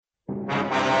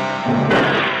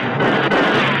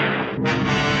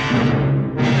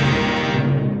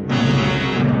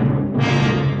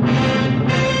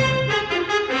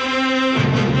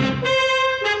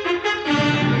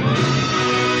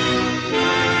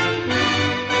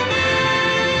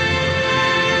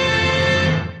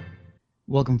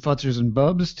Welcome, futzers and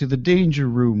bubs, to the Danger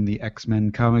Room, the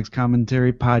X-Men Comics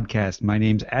Commentary Podcast. My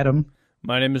name's Adam.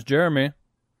 My name is Jeremy.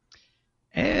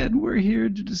 And we're here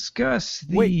to discuss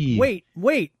the... Wait.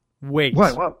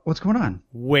 What's going on?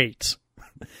 Wait.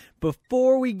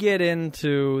 Before we get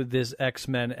into this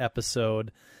X-Men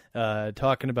episode,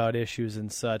 talking about issues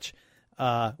and such,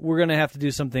 we're going to have to do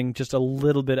something just a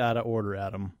little bit out of order,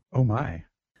 Adam. Oh, my.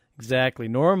 Exactly.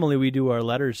 Normally we do our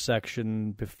letters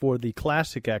section before the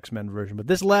classic X-Men version, but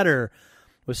this letter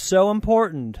was so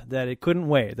important that it couldn't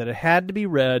wait, that it had to be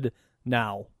read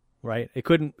now, right? It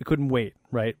couldn't wait,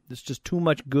 right? There's just too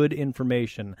much good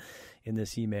information in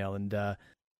this email, and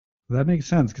that makes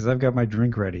sense because I've got my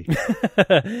drink ready.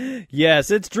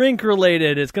 Yes, it's drink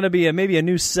related. It's going to be maybe a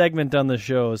new segment on the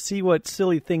show. See what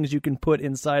silly things you can put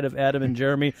inside of Adam and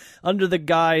Jeremy under the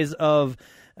guise of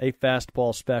a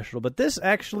fastball special. But this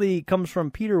actually comes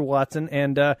from Peter Watson,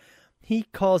 and he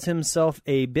calls himself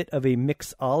a bit of a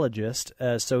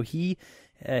mixologist, so he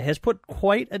has put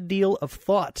quite a deal of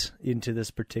thought into this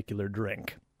particular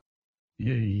drink.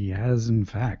 He has, in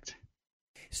fact.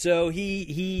 So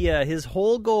his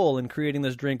whole goal in creating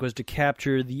this drink was to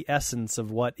capture the essence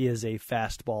of what is a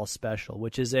fastball special,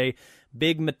 which is a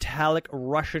big metallic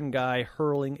Russian guy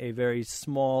hurling a very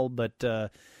small but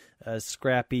a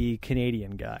scrappy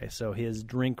Canadian guy, so his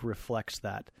drink reflects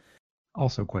that.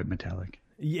 Also quite metallic.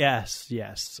 Yes.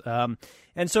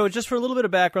 And so just for a little bit of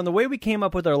background, the way we came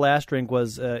up with our last drink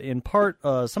was in part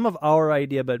some of our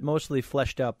idea, but mostly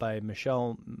fleshed out by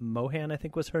Michelle Mohan, I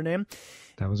think was her name.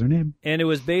 That was her name. And it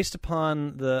was based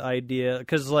upon the idea,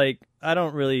 because I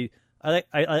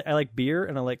like beer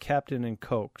and I like Captain and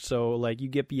Coke, so like you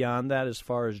get beyond that as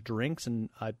far as drinks, and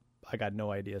I got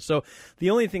no idea. So the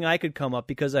only thing I could come up,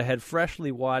 because I had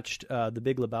freshly watched The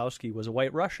Big Lebowski, was a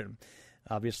White Russian,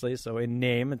 obviously. So in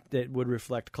name, it would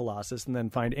reflect Colossus, and then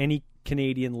find any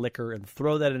Canadian liquor and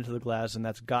throw that into the glass, and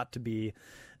that's got to be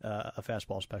a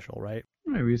fastball special, right?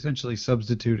 Right. We essentially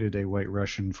substituted a White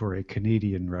Russian for a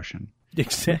Canadian Russian.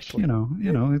 Exactly.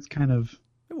 Which, it's kind of...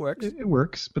 It works. It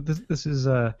works, but this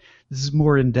is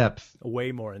more in depth.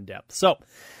 Way more in depth. So,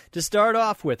 to start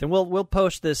off with, and we'll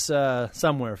post this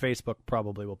somewhere. Facebook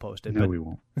probably will post it. No, we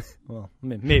won't. Well,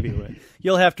 maybe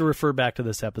you'll have to refer back to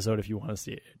this episode if you want to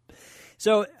see it.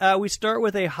 So we start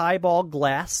with a highball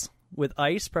glass with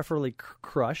ice, preferably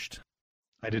crushed.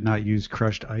 I did not use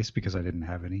crushed ice because I didn't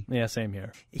have any. Yeah, same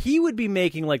here. He would be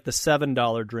making like the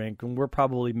 $7 drink, and we're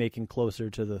probably making closer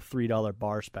to the $3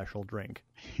 bar special drink.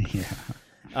 Yeah.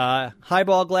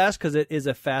 Highball glass, because it is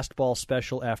a fastball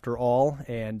special after all,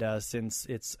 and since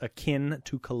it's akin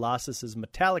to Colossus's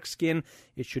metallic skin,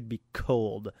 it should be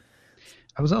cold.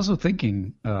 I was also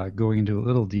thinking, going into a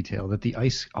little detail, that the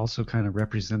ice also kind of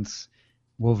represents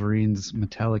Wolverine's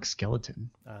metallic skeleton.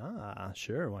 Ah,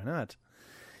 sure, why not?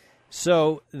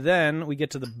 So then we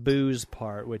get to the booze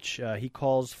part, which he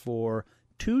calls for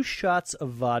 2 shots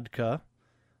of vodka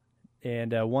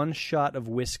and 1 shot of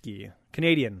whiskey.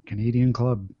 Canadian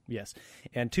Club. Yes.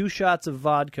 And 2 shots of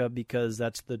vodka, because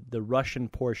that's the Russian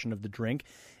portion of the drink.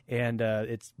 And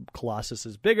it's Colossus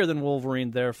is bigger than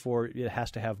Wolverine, therefore it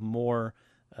has to have more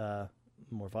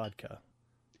vodka.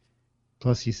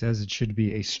 Plus he says it should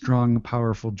be a strong,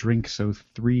 powerful drink, so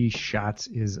 3 shots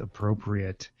is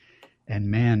appropriate. And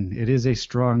man, it is a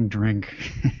strong drink.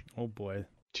 Oh boy.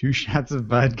 2 shots of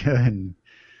vodka and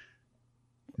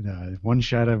 1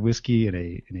 shot of whiskey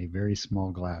in a very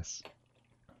small glass.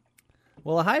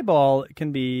 Well, a highball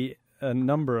can be a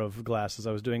number of glasses.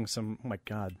 I was doing some... Oh, my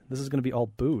God. This is going to be all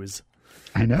booze.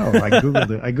 I know. I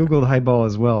Googled it. I Googled highball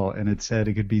as well, and it said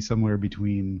it could be somewhere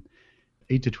between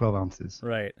 8 to 12 ounces.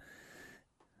 Right.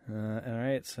 All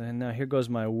right. So now here goes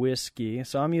my whiskey.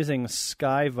 So I'm using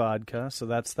Sky vodka. So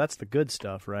that's the good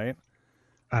stuff, right?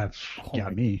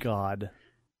 Got me. God.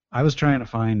 I was trying to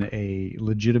find a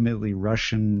legitimately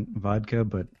Russian vodka,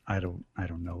 but I don't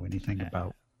know anything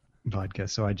about vodka,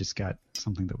 so I just got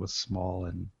something that was small,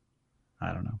 and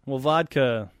I don't know. Well,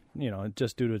 vodka,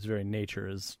 just due to its very nature,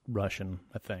 is Russian,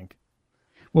 I think.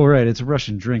 Well, right, it's a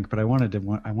Russian drink, but I wanted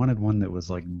one that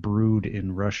was like brewed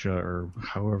in Russia, or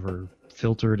however,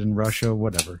 filtered in Russia,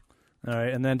 whatever. All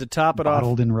right, and then to top it off,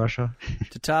 bottled in Russia.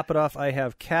 To top it off, I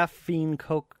have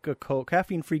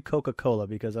caffeine-free Coca-Cola,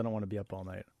 because I don't want to be up all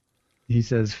night. He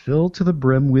says, fill to the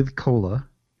brim with cola,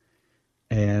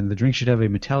 And the drink should have a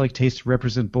metallic taste to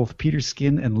represent both Peter's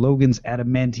skin and Logan's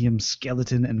adamantium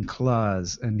skeleton and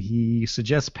claws. And he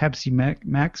suggests Pepsi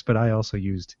Max, but I also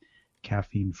used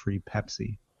caffeine-free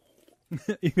Pepsi.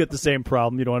 You get the same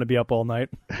problem. You don't want to be up all night.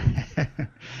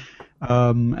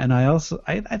 And I also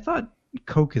I thought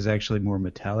Coke is actually more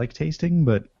metallic tasting,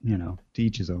 but to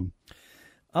each his own.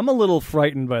 I'm a little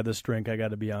frightened by this drink, I got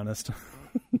to be honest.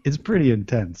 It's pretty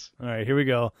intense. All right, here we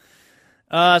go.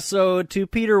 So to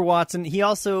Peter Watson, he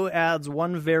also adds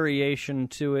one variation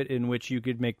to it in which you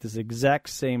could make this exact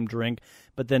same drink,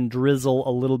 but then drizzle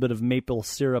a little bit of maple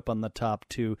syrup on the top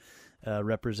to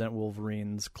represent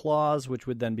Wolverine's claws, which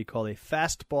would then be called a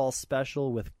fastball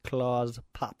special with claws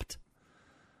popped.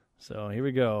 So here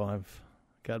we go. I've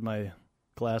got my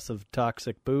glass of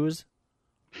toxic booze.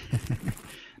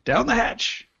 Down the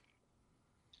hatch.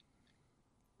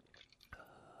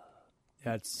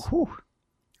 Yeah,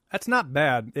 that's not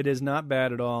bad. It is not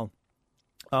bad at all.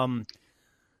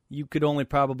 You could only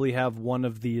probably have one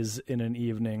of these in an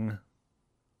evening.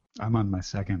 I'm on my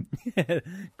second.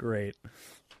 Great.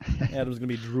 Adam's going to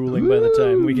be drooling by the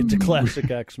time we get to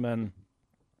Classic X-Men.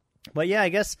 But yeah, I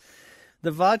guess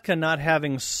the vodka not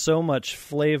having so much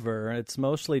flavor, it's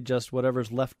mostly just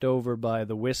whatever's left over by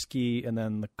the whiskey and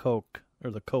then the Coke,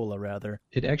 or the cola rather.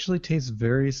 It actually tastes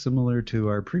very similar to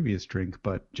our previous drink,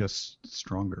 but just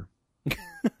stronger.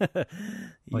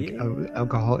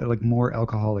 Alcohol, like more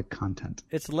alcoholic content.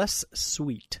 It's less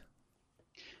sweet.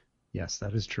 Yes,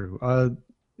 that is true.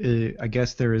 I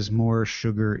guess there is more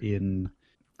sugar in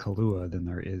Kahlua than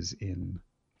there is in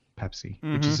Pepsi,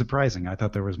 which is surprising. I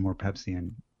thought there was more Pepsi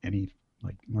in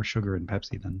more sugar in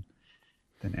Pepsi than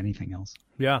anything else.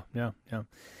 Yeah.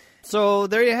 So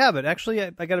there you have it. Actually, I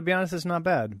got to be honest, it's not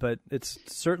bad, but it's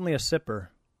certainly a sipper.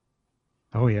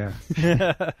 Oh yeah.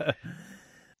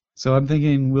 So I'm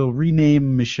thinking we'll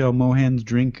rename Michelle Mohan's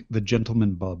drink the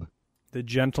Gentleman Bub. The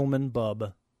Gentleman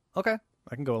Bub. Okay,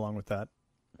 I can go along with that.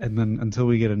 And then until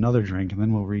we get another drink, and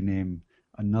then we'll rename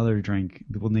another drink.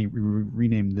 We'll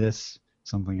rename this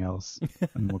something else,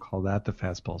 and we'll call that the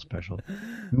Fastball Special.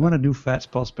 We want a new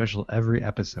Fastball Special every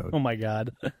episode. Oh my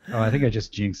God. Oh, I think I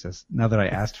just jinxed this. Now that I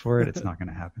asked for it, it's not going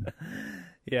to happen.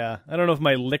 Yeah, I don't know if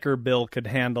my liquor bill could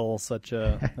handle such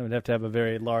a... I would have to have a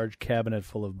very large cabinet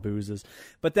full of boozes.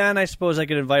 But then I suppose I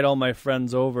could invite all my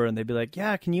friends over, and they'd be like,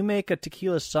 yeah, can you make a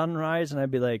tequila sunrise? And I'd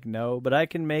be like, no, but I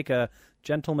can make a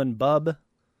gentleman bub.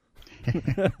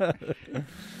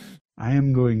 I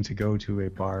am going to go to a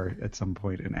bar at some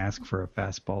point and ask for a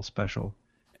Fastball Special.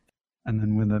 And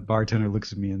then when the bartender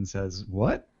looks at me and says,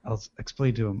 what? I'll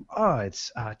explain to him,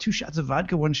 it's 2 shots of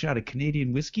vodka, 1 shot of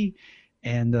Canadian whiskey,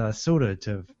 and soda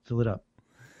to fill it up.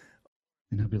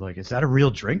 And he'll be like, is that a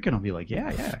real drink? And I'll be like,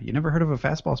 yeah. You never heard of a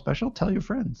Fastball Special? Tell your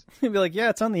friends. He'll be like, yeah,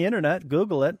 it's on the internet.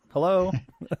 Google it. Hello.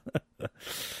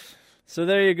 So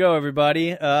there you go,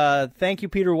 everybody. Thank you,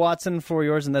 Peter Watson, for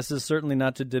yours. And this is certainly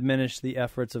not to diminish the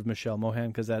efforts of Michelle Mohan,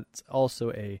 because that's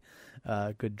also a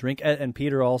good drink. And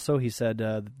Peter also, he said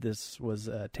this was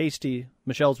tasty.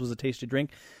 Michelle's was a tasty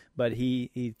drink. But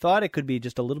he thought it could be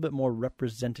just a little bit more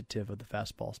representative of the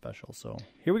Fastball Special. So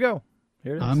here we go.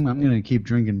 Here it is. I'm going to keep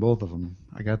drinking both of them.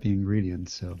 I got the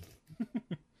ingredients, so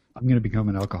I'm going to become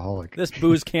an alcoholic. This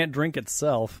booze can't drink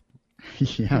itself.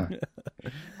 Yeah.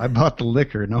 I bought the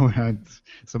liquor. No,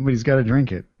 somebody's got to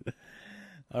drink it.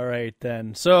 All right,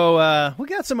 then. So we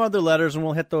got some other letters, and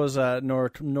we'll hit those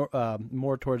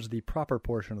more towards the proper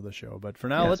portion of the show. But for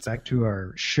now, let's back to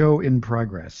our show in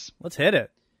progress. Let's hit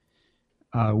it.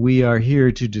 We are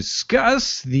here to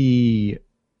discuss the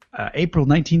April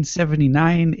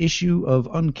 1979 issue of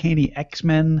Uncanny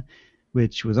X-Men,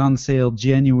 which was on sale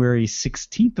January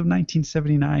 16th of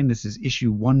 1979. This is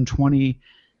issue 120,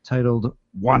 titled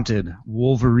Wanted,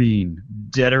 Wolverine,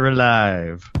 Dead or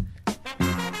Alive.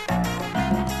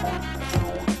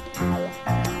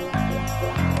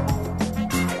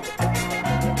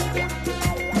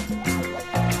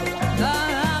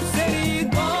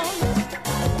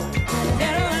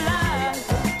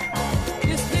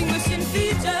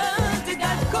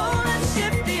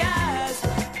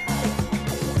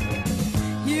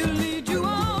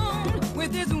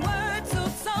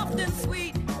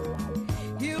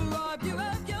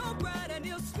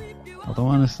 Although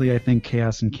honestly, I think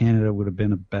Chaos in Canada would have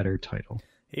been a better title.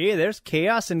 Hey, there's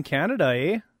Chaos in Canada,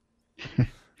 eh?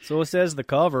 So says the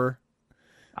cover.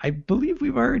 I believe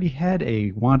we've already had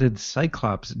a Wanted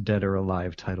Cyclops Dead or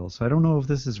Alive title, so I don't know if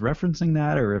this is referencing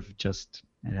that or if just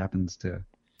it happens to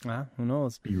who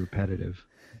knows? Be repetitive.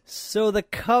 So the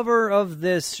cover of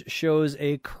this shows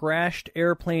a crashed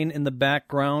airplane in the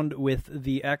background with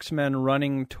the X-Men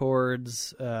running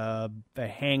towards a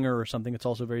hangar or something. It's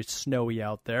also very snowy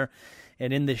out there.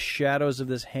 And in the shadows of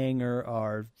this hangar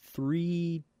are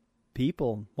 3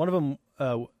 people. One of them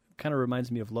kind of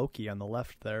reminds me of Loki on the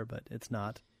left there, but it's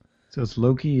not. So it's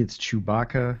Loki, it's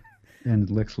Chewbacca, and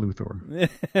Lex Luthor.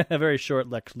 A very short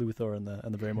Lex Luthor in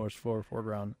the very most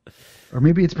foreground. Or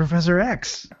maybe it's Professor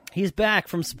X. He's back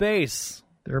from space.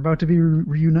 They're about to be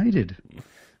reunited.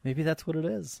 Maybe that's what it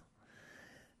is.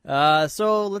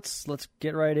 So let's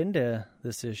get right into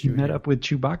this issue. You met up with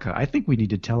Chewbacca. I think we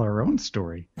need to tell our own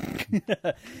story.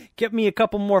 Get me a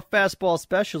couple more fastball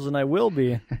specials and I will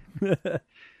be.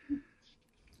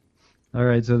 All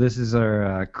right, so this is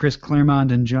our Chris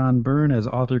Claremont and John Byrne as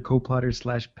author, co-plotter /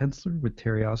 penciler, with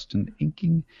Terry Austin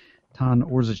inking, Ton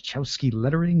Orzechowski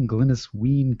lettering, Glynis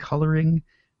Ween coloring,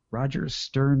 Roger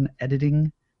Stern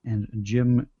editing, and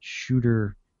Jim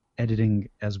Shooter editing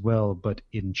as well, but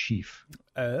in chief.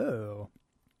 Oh.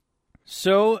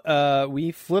 So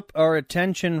we flip our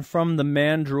attention from the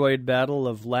Mandroid battle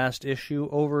of last issue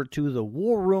over to the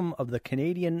War Room of the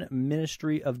Canadian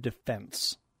Ministry of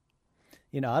Defense.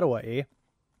 In Ottawa, eh?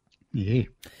 Yeah.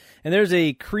 And there's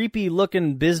a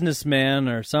creepy-looking businessman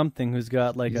or something who's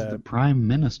got like He's the Prime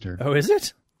Minister. Oh, is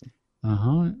it?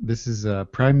 Uh-huh. This is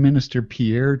Prime Minister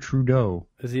Pierre Trudeau.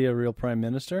 Is he a real Prime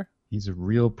Minister? He's a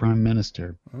real Prime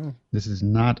Minister. Oh. This is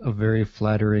not a very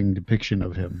flattering depiction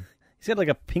of him. He's got like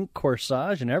a pink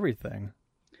corsage and everything.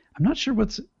 I'm not sure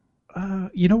what's...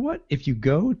 you know what? If you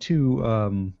go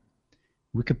to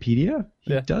Wikipedia,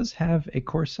 he does have a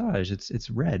corsage. It's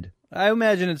red. I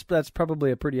imagine that's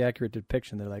probably a pretty accurate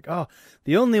depiction. They're like, oh,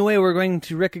 the only way we're going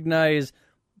to recognize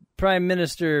Prime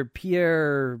Minister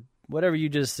Pierre, whatever you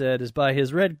just said, is by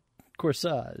his red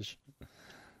corsage.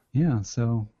 Yeah,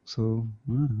 so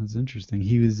that's interesting.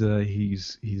 He was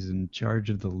he's in charge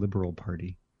of the Liberal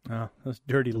Party. Oh, those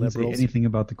dirty Didn't liberals. say anything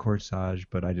about the corsage,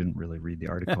 but I didn't really read the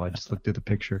article. I just looked at the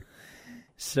picture.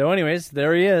 So anyways,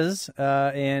 there he is,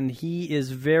 and he is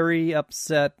very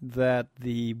upset that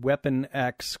the Weapon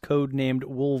X, codenamed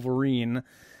Wolverine,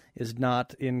 is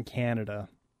not in Canada.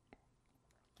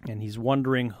 And he's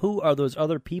wondering who are those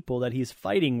other people that he's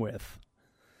fighting with,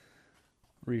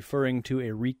 referring to a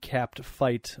recapped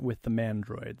fight with the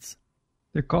Mandroids.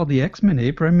 They're called the X-Men,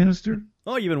 eh, Prime Minister?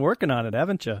 Oh, you've been working on it,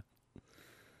 haven't you?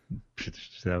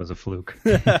 That was a fluke.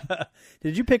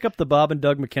 Did you pick up the Bob and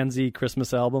Doug McKenzie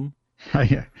Christmas album?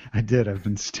 I did. I've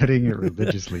been studying it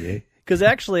religiously, eh? Because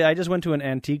actually, I just went to an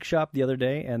antique shop the other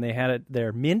day, and they had it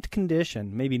there, mint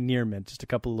condition, maybe near mint, just a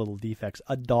couple of little defects,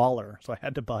 $1. So I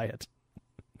had to buy it.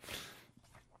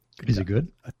 Is it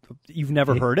good? You've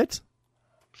never heard it?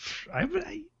 I'm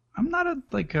not a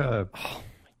Oh my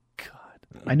God!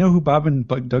 I know who Bob and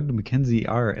Doug McKenzie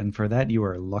are, and for that you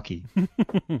are lucky.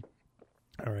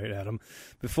 All right, Adam.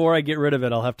 Before I get rid of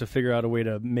it, I'll have to figure out a way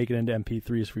to make it into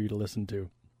MP3s for you to listen to.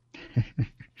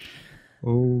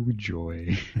 Oh,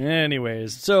 joy.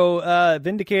 Anyways, so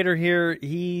Vindicator here,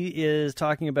 he is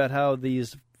talking about how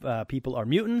these people are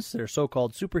mutants. They're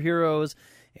so-called superheroes,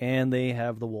 and they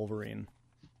have the Wolverine.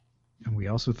 And we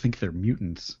also think they're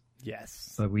mutants.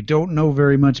 Yes. But we don't know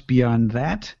very much beyond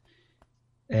that.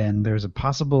 And there's a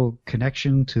possible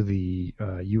connection to the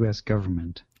U.S.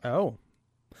 government. Oh.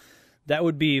 That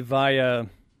would be via,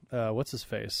 what's his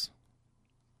face?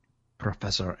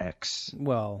 Professor X.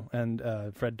 Well, and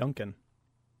Fred Duncan.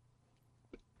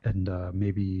 And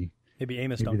maybe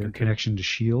Amos Duncan. Their connection to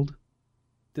S.H.I.E.L.D.?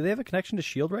 Do they have a connection to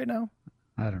S.H.I.E.L.D. right now?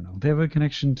 I don't know. They have a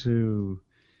connection to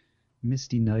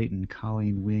Misty Knight and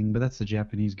Colleen Wing, but that's the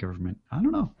Japanese government. I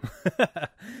don't know.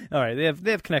 All right,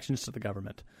 they have connections to the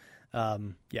government.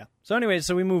 Yeah. So anyway,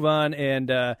 so we move on, and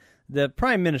the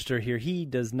Prime Minister here, he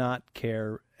does not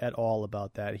care at all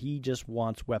about that. He just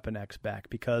wants Weapon X back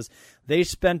because they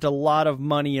spent a lot of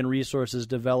money and resources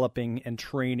developing and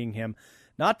training him.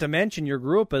 Not to mention your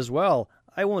group as well.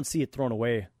 I won't see it thrown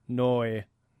away. No.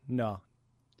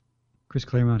 Chris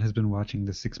Claremont has been watching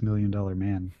The $6 Million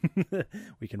Man.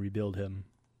 We can rebuild him.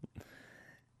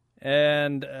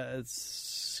 And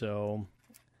so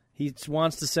he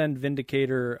wants to send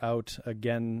Vindicator out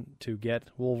again to get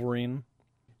Wolverine.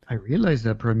 I realize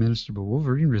that, Prime Minister, but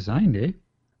Wolverine resigned, eh?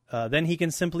 Then he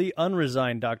can simply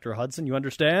unresign, Dr. Hudson. You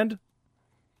understand?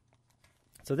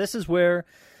 So this is where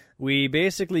we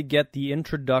basically get the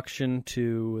introduction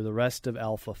to the rest of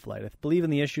Alpha Flight. I believe in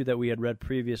the issue that we had read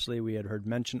previously, we had heard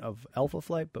mention of Alpha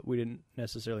Flight, but we didn't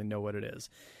necessarily know what it is.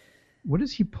 What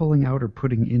is he pulling out or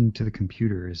putting into the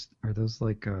computer? Are those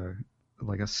like a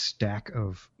stack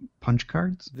of punch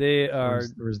cards? They are.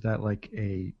 Or is that like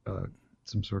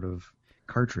some sort of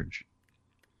cartridge?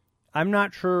 I'm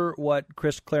not sure what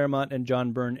Chris Claremont and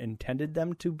John Byrne intended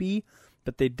them to be,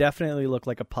 but they definitely look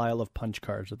like a pile of punch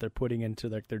cards that they're putting into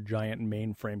their giant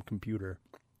mainframe computer.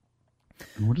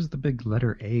 And what does the big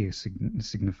letter A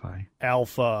signify?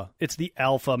 Alpha. It's the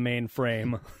Alpha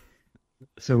mainframe.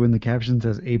 So when the caption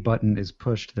says A button is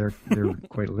pushed, they're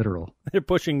quite literal. They're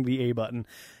pushing the A button.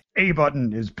 A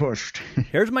button is pushed.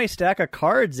 Here's my stack of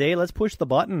cards, eh? Let's push the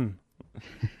button.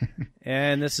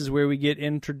 And this is where we get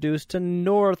introduced to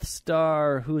North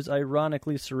Star, who's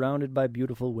ironically surrounded by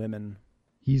beautiful women.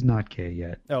 He's not gay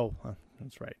yet. Oh,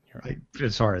 that's right. You're right.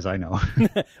 As far as I know.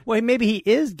 Well, maybe he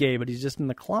is gay, but he's just in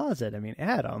the closet. I mean,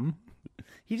 Adam,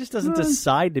 he just doesn't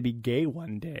decide to be gay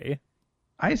one day.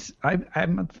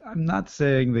 I'm not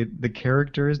saying that the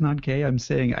character is not gay. I'm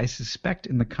saying I suspect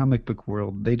in the comic book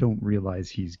world they don't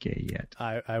realize he's gay yet.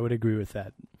 I would agree with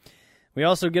that. We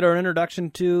also get our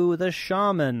introduction to the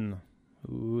shaman,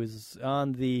 who is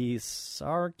on the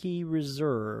Sarki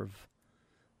Reserve.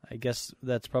 I guess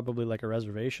that's probably like a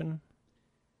reservation.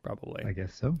 Probably. I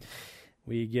guess so.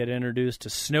 We get introduced to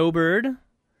Snowbird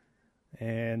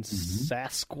and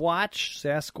Sasquatch.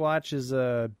 Sasquatch is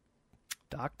a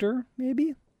doctor,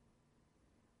 maybe?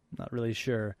 Not really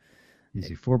sure.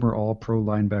 He's a former all-pro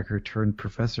linebacker turned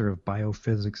professor of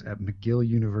biophysics at McGill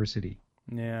University.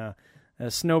 Yeah.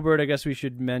 Snowbird, I guess we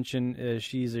should mention,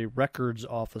 she's a records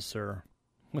officer.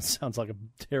 Which sounds like a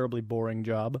terribly boring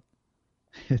job.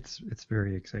 It's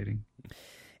very exciting.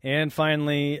 And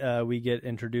finally, we get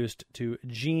introduced to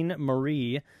Jean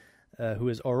Marie, who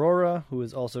is Aurora, who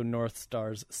is also North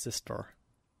Star's sister.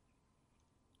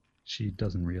 She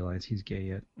doesn't realize he's gay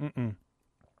yet. Mm-mm.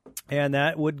 And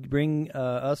that would bring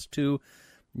us to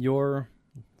your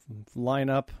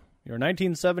lineup, your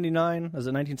 1979, is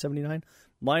it 1979?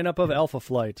 Lineup of Alpha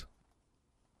Flight.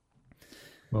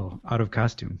 Well, out of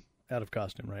costume. Out of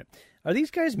costume, right. Are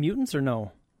these guys mutants or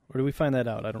no? Or do we find that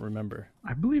out? I don't remember.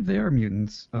 I believe they are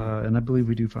mutants, and I believe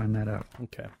we do find that out.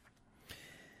 Okay.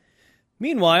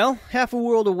 Meanwhile, half a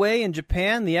world away in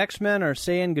Japan, the X-Men are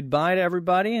saying goodbye to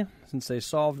everybody since they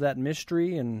solved that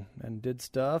mystery and did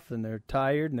stuff, and they're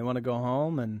tired and they want to go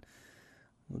home and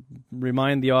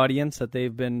remind the audience that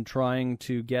they've been trying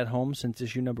to get home since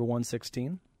issue number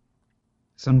 116.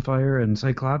 Sunfire and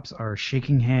Cyclops are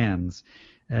shaking hands,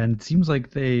 and it seems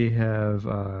like they have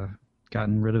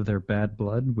gotten rid of their bad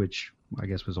blood, which I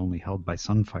guess was only held by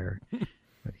Sunfire.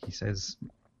 But he says,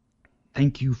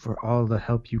 "Thank you for all the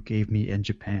help you gave me in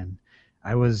Japan.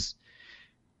 I was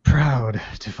proud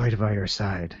to fight by your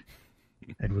side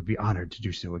and would be honored to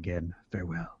do so again.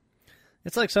 Farewell."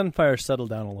 It's like Sunfire settled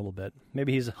down a little bit.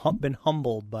 Maybe he's been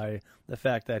humbled by the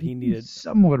fact that he needed...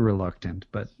 Somewhat reluctant,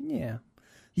 but yeah,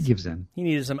 he gives in. He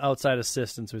needed some outside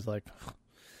assistance. He's like,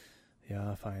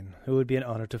 yeah, fine. It would be an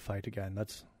honor to fight again.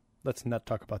 Let's not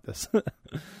talk about this.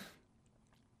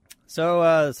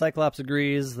 So Cyclops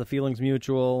agrees. The feeling's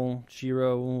mutual.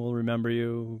 Shiro will remember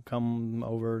you. Come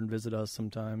over and visit us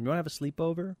sometime. You want to have a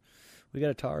sleepover? We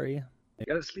got Atari. I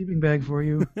got a sleeping bag for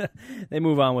you. They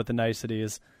move on with the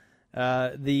niceties.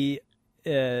 The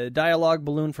dialogue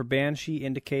balloon for Banshee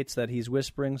indicates that he's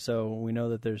whispering, so we know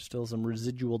that there's still some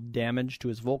residual damage to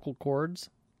his vocal cords.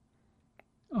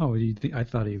 Oh, I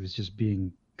thought he was just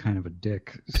being kind of a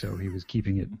dick, so he was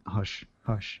keeping it hush,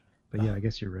 hush. But yeah, I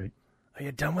guess you're right. Are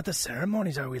you done with the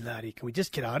ceremonies, are we, laddie? Can we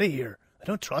just get out of here? I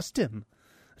don't trust him.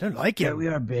 I don't like him. Yeah, we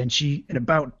are, Banshee. And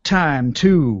about time,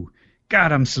 too.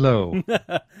 God, I'm slow.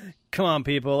 Come on,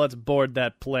 people. Let's board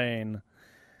that plane.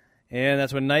 And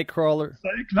that's when Nightcrawler...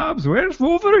 Cyclops, where's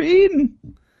Wolverine?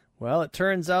 Well, it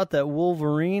turns out that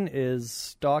Wolverine is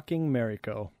stalking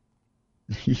Mariko.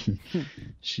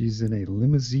 She's in a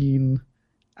limousine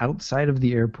outside of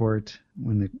the airport.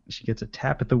 When she gets a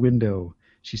tap at the window,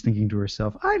 she's thinking to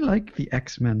herself, I like the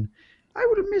X-Men. I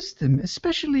would have missed them,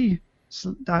 especially... ...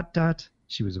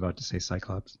 She was about to say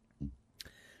Cyclops.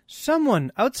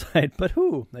 Someone outside, but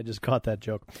who? I just caught that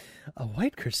joke. A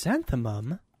white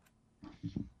chrysanthemum?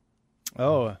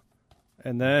 Oh,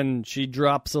 and then she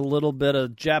drops a little bit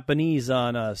of Japanese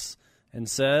on us and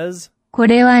says... こ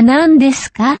れは何で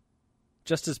すか?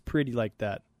 Just as pretty like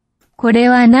that. これ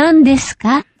は何です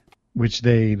か? Which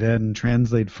they then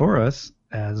translate for us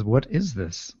as, what is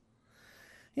this?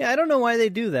 Yeah, I don't know why they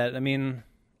do that. I mean,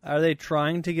 are they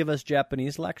trying to give us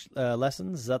Japanese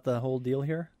lessons? Is that the whole deal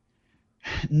here?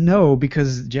 No,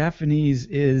 because Japanese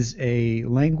is a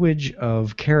language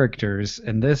of characters,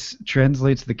 and this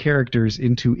translates the characters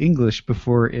into English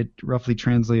before it roughly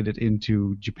translated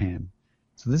into Japan.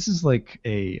 So this is like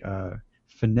a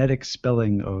phonetic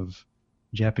spelling of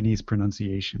Japanese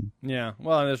pronunciation. Yeah,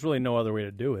 well, there's really no other way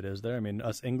to do it, is there? I mean,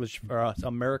 us English or us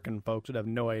American folks would have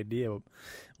no idea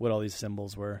what all these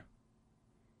symbols were.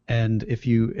 And if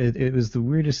it was the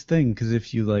weirdest thing, because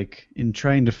if you, like, in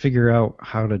trying to figure out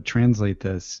how to translate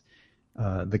this,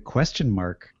 The question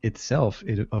mark itself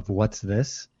of what's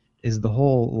this is the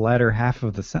whole latter half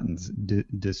of the sentence,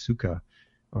 desuka,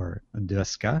 or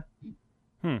deska.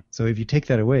 So if you take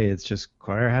that away, it's just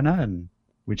korehanan,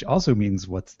 which also means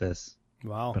what's this.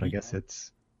 Wow. But I guess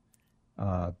it's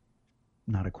not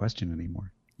a question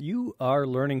anymore. You are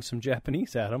learning some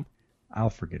Japanese, Adam.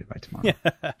 I'll forget it by tomorrow.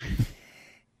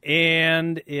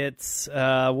 And it's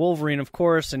Wolverine, of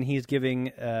course, and he's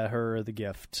giving her the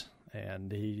gift.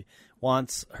 And he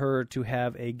wants her to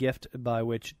have a gift by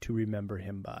which to remember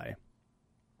him by.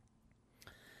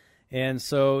 And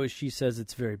so she says,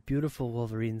 it's very beautiful,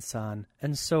 Wolverine-san,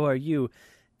 and so are you.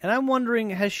 And I'm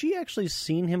wondering, has she actually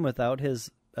seen him without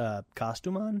his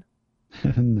costume on?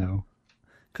 No.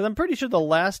 Because I'm pretty sure the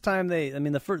last time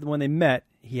when they met,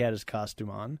 he had his costume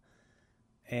on.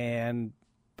 And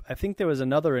I think there was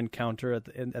another encounter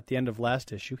at the end of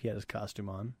last issue. He had his costume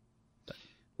on.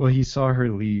 Well, he saw her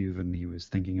leave, and he was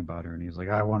thinking about her, and he was like,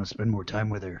 I want to spend more time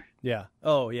with her. Yeah.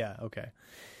 Oh, yeah. Okay.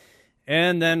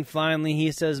 And then finally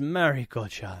he says,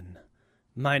 Mariko-chan,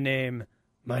 my name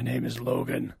is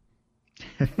Logan.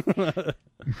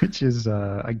 Which is,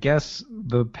 I guess,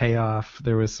 the payoff.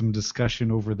 There was some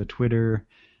discussion over the Twitter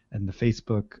and the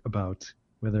Facebook about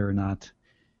whether or not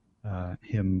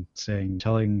him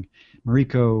telling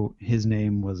Mariko his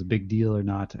name was a big deal or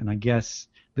not. And I guess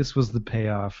this was the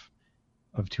payoff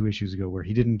of 2 issues ago where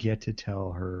he didn't get to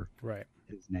tell her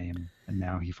his name, and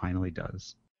now he finally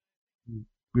does.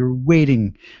 We were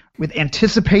waiting with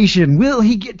anticipation. Will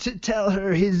he get to tell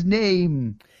her his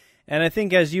name? And I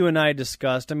think, as you and I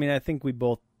discussed, I think we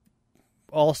both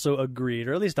also agreed,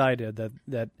 or at least I did,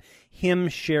 that him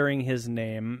sharing his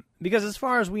name, because as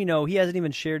far as we know, he hasn't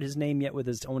even shared his name yet with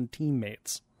his own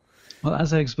teammates. Well,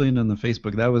 as I explained on the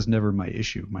Facebook, that was never my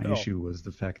issue. My issue was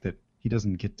the fact that he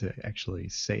doesn't get to actually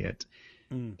say it.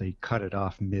 They cut it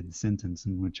off mid-sentence,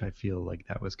 in which I feel like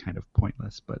that was kind of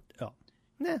pointless. But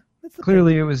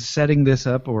clearly it was setting this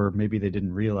up, or maybe they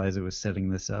didn't realize it was setting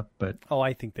this up. But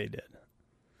I think they did.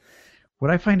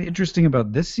 What I find interesting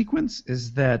about this sequence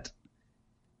is that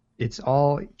it's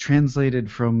all translated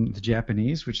from the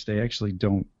Japanese, which they actually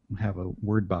don't have a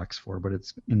word box for, but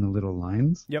it's in the little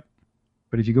lines. Yep.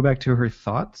 But if you go back to her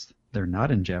thoughts, they're not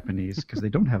in Japanese because they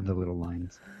don't have the little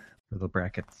lines or the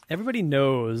brackets. Everybody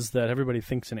knows that everybody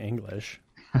thinks in English.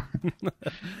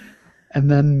 And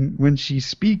then when she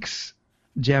speaks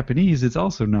Japanese, it's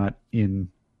also not in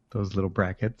those little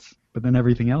brackets, but then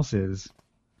everything else is.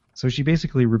 So she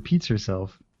basically repeats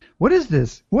herself. What is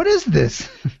this? What is this?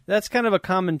 That's kind of a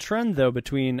common trend, though,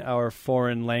 between our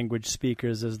foreign language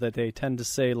speakers, is that they tend to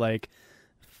say, like,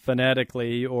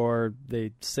 phonetically, or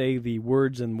they say the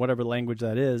words in whatever language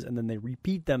that is, and then they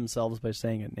repeat themselves by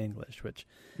saying it in English, which...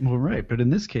 Well, right, but in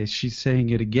this case, she's saying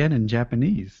it again in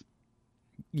Japanese.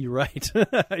 You're right.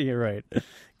 You're right.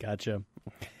 Gotcha.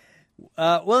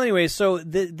 Well, anyway, so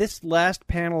this last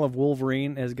panel of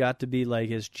Wolverine has got to be like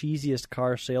his cheesiest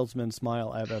car salesman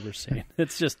smile I've ever seen.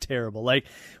 It's just terrible. Like,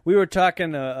 we were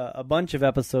talking a bunch of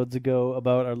episodes ago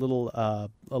about our little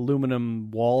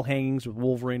aluminum wall hangings with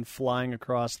Wolverine flying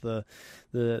across the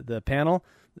panel.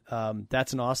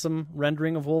 That's an awesome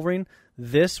rendering of Wolverine.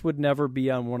 This would never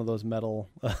be on one of those metal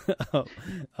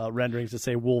renderings that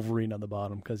say Wolverine on the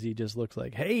bottom, because he just looks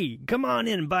like, hey, come on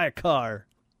in and buy a car.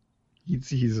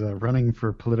 He's running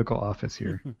for political office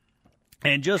here.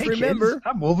 And just remember, kids,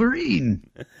 I'm Wolverine.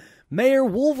 Mayor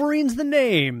Wolverine's the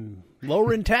name.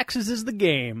 Lowering taxes is the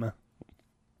game.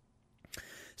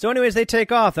 So anyways, they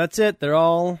take off. That's it. They're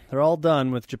all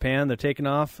done with Japan. They're taking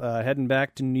off, heading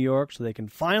back to New York so they can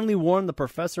finally warn the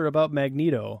professor about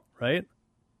Magneto, right?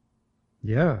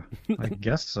 Yeah, I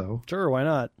guess so. Sure, why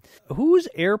not? Whose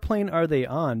airplane are they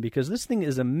on? Because this thing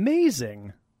is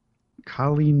amazing.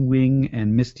 Colleen Wing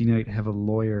and Misty Knight have a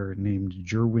lawyer named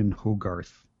Jerwin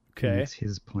Hogarth. Okay. And it's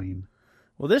his plane.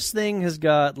 Well, this thing has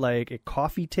got like a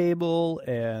coffee table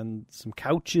and some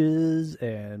couches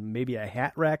and maybe a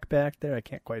hat rack back there. I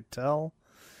can't quite tell.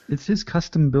 It's his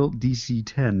custom-built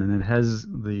DC-10, and it has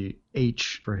the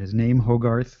H for his name,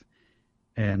 Hogarth.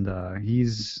 And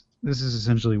this is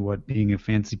essentially what being a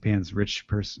fancy-pants rich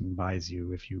person buys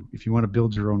you. If you want to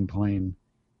build your own plane,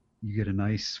 you get a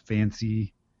nice,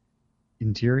 fancy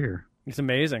interior. It's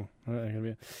amazing.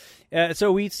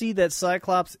 So we see that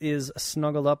Cyclops is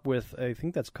snuggled up with, I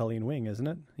think that's Colleen Wing, isn't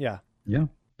it? Yeah. Yeah.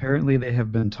 Apparently they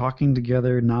have been talking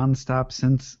together nonstop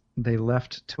since they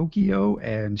left Tokyo,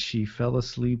 and she fell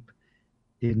asleep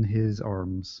in his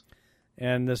arms.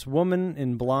 And this woman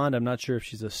in blonde, I'm not sure if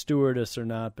she's a stewardess or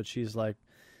not, but she's like...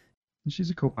 She's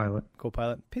a co-pilot.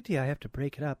 Pity I have to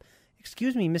break it up.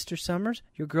 Excuse me, Mr. Summers,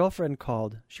 your girlfriend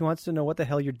called. She wants to know what the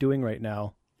hell you're doing right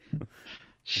now.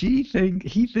 He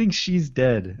thinks she's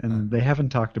dead, and they haven't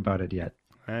talked about it yet.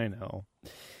 I know.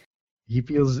 He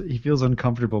feels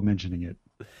uncomfortable mentioning it.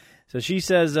 So she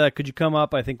says, could you come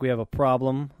up? I think we have a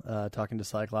problem, talking to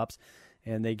Cyclops.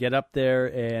 And they get up there,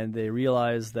 and they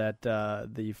realize that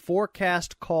the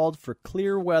forecast called for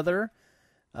clear weather,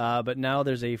 but now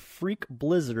there's a freak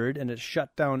blizzard, and it's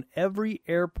shut down every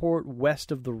airport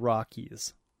west of the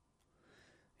Rockies.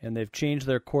 And they've changed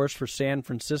their course for San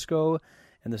Francisco,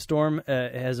 and the storm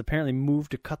has apparently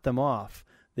moved to cut them off.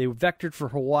 They vectored for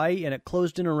Hawaii, and it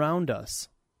closed in around us.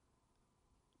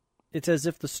 It's as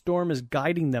if the storm is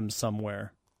guiding them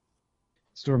somewhere.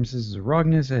 Storm says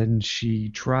Arognis, and she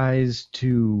tries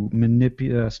to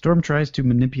manipulate. Storm tries to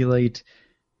manipulate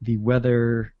the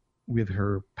weather with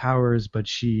her powers, but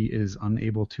she is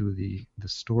unable to. The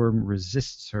storm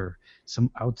resists her.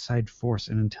 Some outside force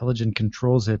and intelligent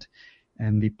controls it,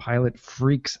 and the pilot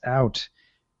freaks out.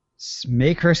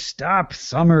 Make her stop,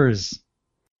 Summers.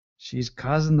 She's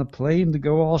causing the plane to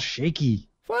go all shaky.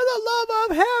 For the love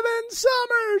of heaven,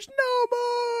 Summers, no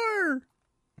more!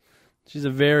 She's a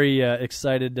very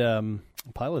excited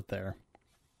pilot there.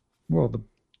 Well,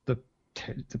 the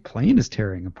plane is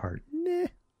tearing apart. Nah.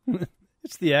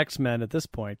 It's the X-Men at this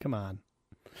point. Come on.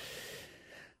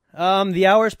 The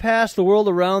hours pass. The world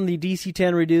around the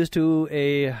DC-10 reduced to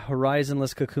a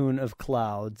horizonless cocoon of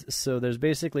clouds. So there's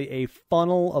basically a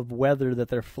funnel of weather that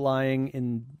they're flying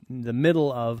in the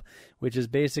middle of, which is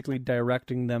basically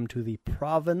directing them to the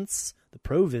province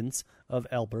of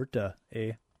Alberta.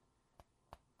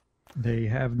 They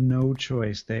have no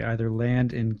choice. They either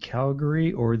land in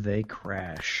Calgary or they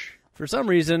crash. For some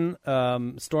reason,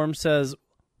 Storm says,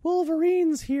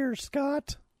 "Wolverine's here,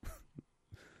 Scott.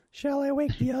 Shall I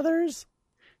wake the others?"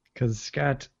 Because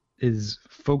Scott is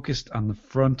focused on the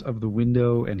front of the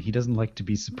window, and he doesn't like to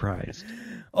be surprised.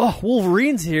 Oh,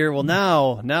 Wolverine's here. Well,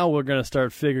 now we're going to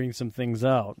start figuring some things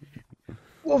out.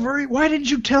 Wolverine, why didn't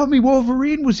you tell me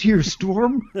Wolverine was here,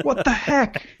 Storm? What the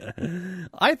heck?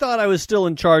 I thought I was still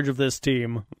in charge of this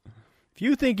team. If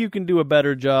you think you can do a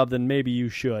better job, then maybe you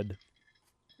should.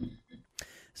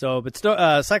 So, but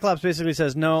Cyclops basically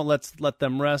says, no, let's let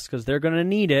them rest because they're going to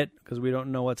need it because we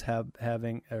don't know what's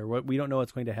we don't know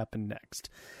what's going to happen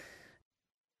next.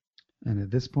 And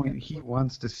at this point, he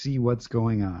wants to see what's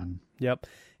going on. Yep.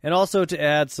 And also to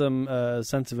add some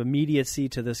sense of immediacy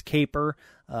to this caper,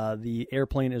 the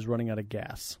airplane is running out of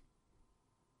gas.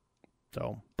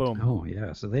 So, boom. Oh,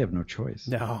 yeah, so they have no choice.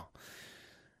 No.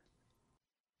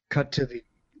 Cut to the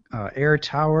air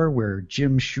tower where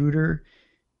Jim Shooter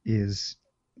is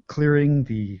clearing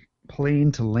the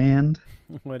plane to land.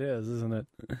 Well, it is, isn't it?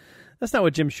 That's not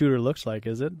what Jim Shooter looks like,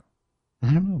 is it?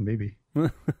 I don't know, maybe.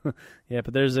 Yeah,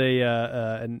 but there's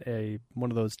a one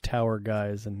of those tower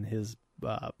guys, and his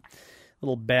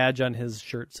little badge on his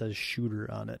shirt says Shooter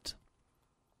on it.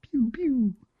 Pew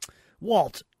pew.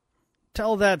 Walt,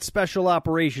 tell that special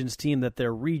operations team that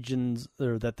their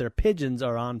pigeons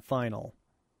are on final.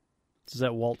 Is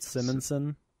that Walt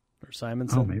Simonson or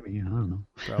Simonson? Oh, maybe. I don't know.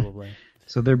 Probably.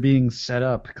 So they're being set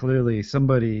up. Clearly,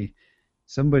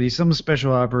 some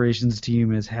special operations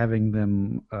team is having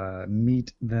them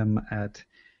meet them at.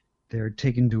 They're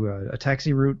taken to a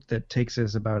taxi route that takes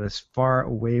us about as far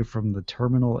away from the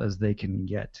terminal as they can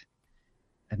get.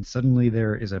 And suddenly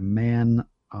there is a man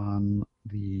on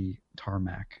the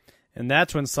tarmac. And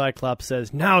that's when Cyclops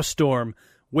says, "Now, Storm,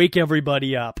 wake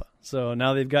everybody up." So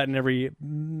now they've gotten every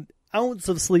ounce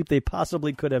of sleep they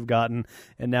possibly could have gotten,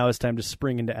 and now it's time to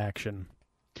spring into action.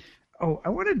 Oh, I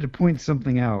wanted to point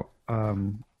something out.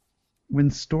 When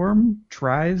Storm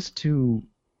tries to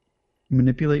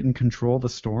manipulate and control the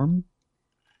storm,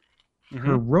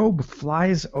 her robe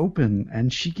flies open,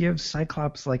 and she gives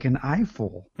Cyclops like an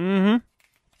eyeful. Mm-hmm.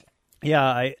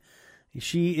 Yeah,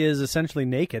 she is essentially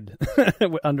naked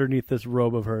underneath this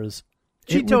robe of hers.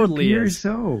 She It totally would appear is.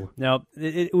 So. Now,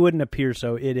 it wouldn't appear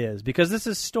so. It is. Because this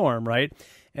is Storm, right?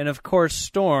 And, of course,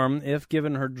 Storm, if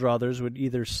given her druthers, would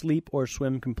either sleep or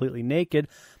swim completely naked.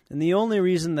 And the only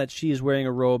reason that she is wearing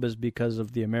a robe is because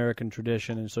of the American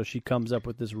tradition. And so she comes up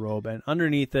with this robe. And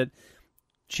underneath it,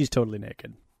 she's totally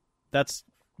naked. That's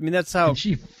how... And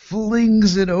she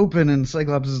flings it open, and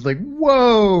Cyclops is like,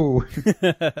 whoa!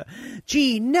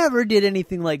 Gee, never did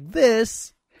anything like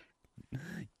this.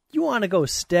 You want to go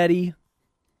steady?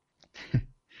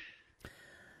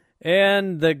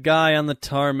 And the guy on the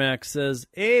tarmac says,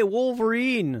 "Hey,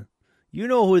 Wolverine, you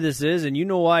know who this is, and you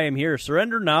know why I'm here.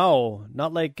 Surrender now.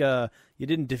 Not like you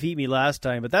didn't defeat me last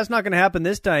time, but that's not going to happen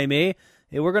this time, eh?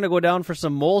 Hey, we're going to go down for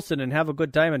some Molson and have a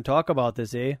good time and talk about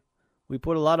this, eh? We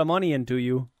put a lot of money into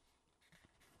you,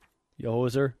 you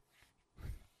hoser."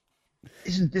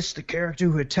 Isn't this the character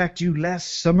who attacked you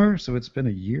last summer? So it's been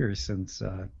a year since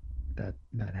that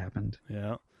happened.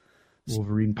 Yeah.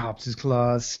 Wolverine pops his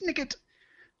claws. Snick it!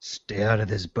 Stay out of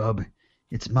this, bub.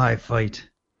 It's my fight.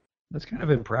 That's kind of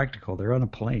impractical. They're on a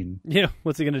plane. Yeah,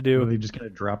 what's he going to Are do? they just going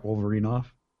to drop Wolverine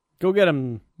off? Go get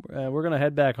him. We're going to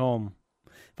head back home.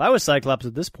 If I was Cyclops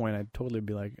at this point, I'd totally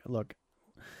be like, look,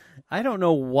 I don't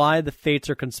know why the fates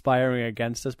are conspiring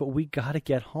against us, but we got to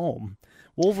get home.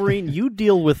 Wolverine, you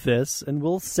deal with this, and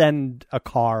we'll send a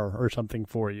car or something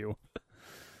for you.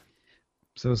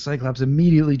 So Cyclops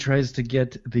immediately tries to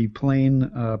get the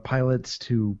plane pilots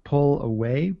to pull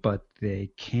away, but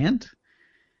they can't.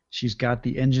 She's got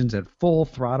the engines at full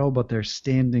throttle, but they're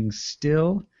standing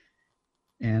still.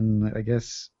 And I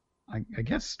guess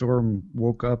Storm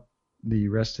woke up the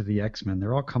rest of the X-Men.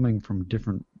 They're all coming from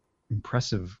different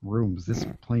impressive rooms. This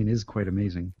plane is quite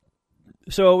amazing.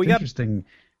 So we got interesting.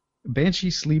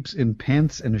 Banshee sleeps in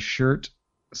pants and a shirt.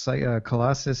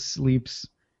 Colossus sleeps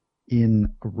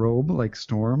in a robe like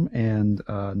Storm, and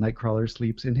Nightcrawler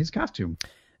sleeps in his costume.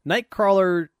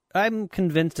 Nightcrawler. I'm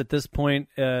convinced at this point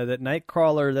that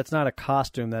Nightcrawler, that's not a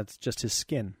costume, that's just his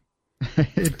skin.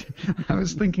 I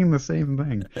was thinking the same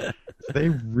thing. They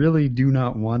really do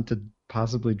not want to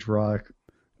possibly draw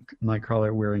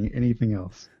Nightcrawler wearing anything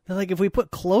else. They're like, if we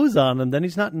put clothes on him, then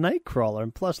he's not Nightcrawler.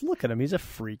 And plus, look at him. He's a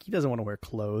freak. He doesn't want to wear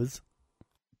clothes.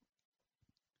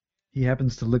 He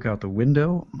happens to look out the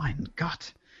window. Mein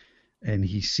Gott. And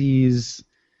he sees...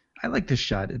 I like this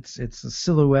shot. It's a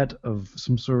silhouette of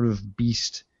some sort of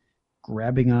beast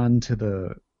grabbing onto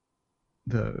the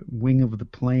wing of the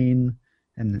plane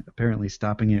and apparently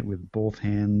stopping it with both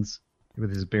hands, with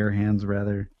his bare hands,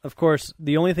 rather. Of course,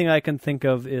 the only thing I can think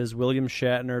of is William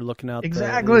Shatner looking out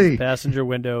exactly the passenger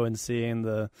window and seeing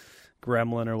the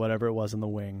gremlin or whatever it was in the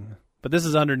wing. But this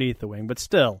is underneath the wing. But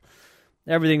still,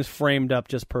 everything's framed up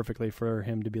just perfectly for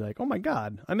him to be like, oh my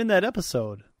God, I'm in that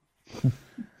episode.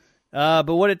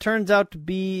 But what it turns out to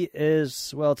be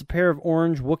is, well, it's a pair of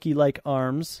orange Wookiee-like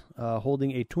arms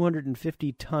holding a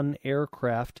 250-ton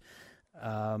aircraft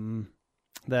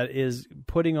that is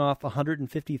putting off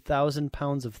 150,000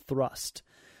 pounds of thrust.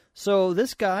 So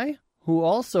this guy, who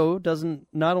also doesn't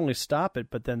not only stop it,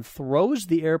 but then throws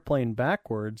the airplane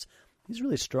backwards, he's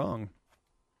really strong.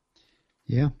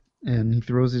 Yeah, and he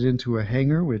throws it into a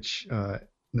hangar, which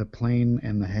the plane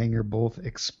and the hangar both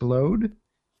explode.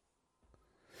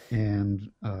 And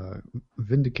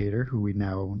Vindicator, who we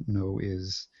now know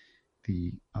is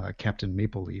the Captain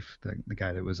Maple Leaf, the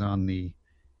guy that was on the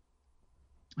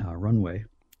runway.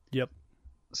 Yep.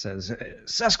 Says,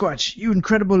 Sasquatch, you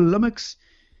incredible lummox.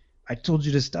 I told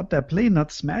you to stop that plane,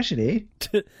 not smash it,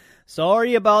 eh?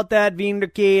 Sorry about that,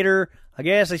 Vindicator. I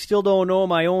guess I still don't know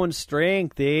my own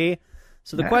strength, eh?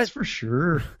 So the That's for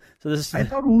sure. So this I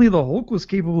thought only the Hulk was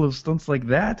capable of stunts like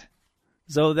that.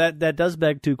 So that does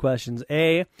beg two questions.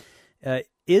 A,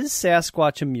 is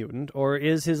Sasquatch a mutant, or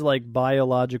is his like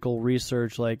biological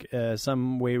research like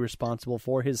some way responsible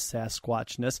for his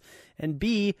Sasquatchness? And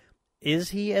B, is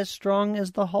he as strong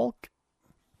as the Hulk?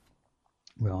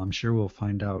 Well, I'm sure we'll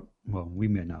find out. Well, we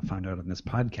may not find out on this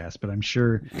podcast, but I'm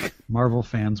sure Marvel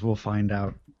fans will find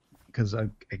out, because I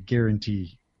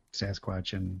guarantee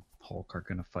Sasquatch and Hulk are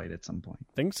going to fight at some point.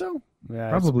 Think so? Yeah,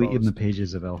 probably in the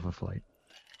pages of Alpha Flight.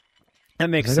 That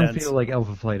makes sense. I don't feel like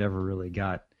Alpha Flight ever really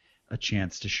got a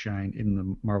chance to shine in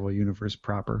the Marvel Universe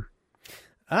proper.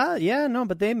 Yeah, no,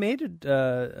 but they made it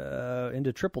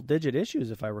into triple-digit issues,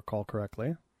 if I recall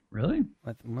correctly. Really?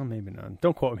 Well, maybe not.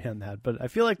 Don't quote me on that, but I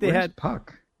feel like they Where's had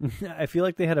Puck? I feel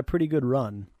like they had a pretty good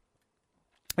run.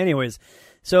 Anyways,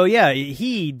 so yeah,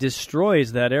 he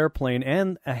destroys that airplane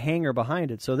and a hangar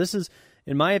behind it. So this is,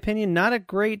 in my opinion, not a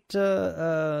great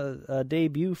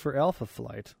debut for Alpha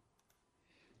Flight.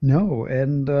 No,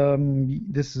 and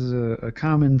this is a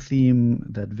common theme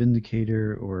that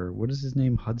Vindicator, or what is his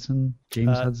name, Hudson?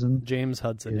 James Hudson? James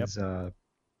Hudson,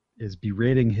 is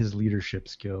berating his leadership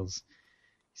skills.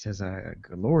 He says,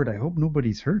 Lord, I hope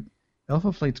nobody's hurt.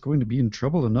 Alpha Flight's going to be in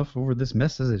trouble enough over this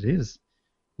mess as it is.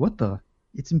 What the?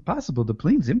 It's impossible. The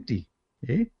plane's empty.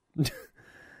 Eh?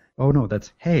 Oh, no,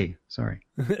 that's hey. Sorry.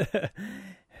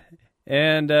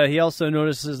 And he also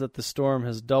notices that the storm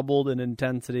has doubled in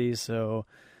intensity, so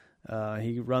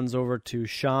he runs over to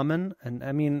Shaman. And,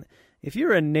 I mean, if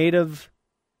you're a native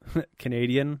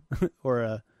Canadian or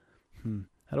a,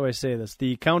 how do I say this?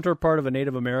 The counterpart of a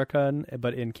Native American,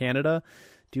 but in Canada,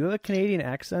 do you have a Canadian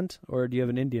accent or do you have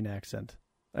an Indian accent?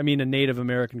 I mean, a Native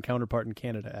American counterpart in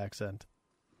Canada accent.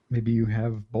 Maybe you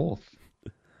have both.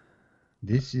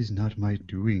 This is not my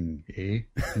doing, eh,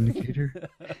 Indicator?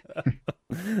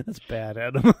 That's bad,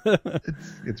 Adam.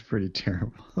 It's pretty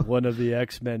terrible. One of the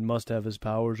X-Men must have his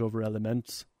powers over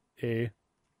elements, eh?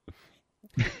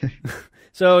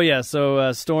 So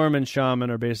Storm and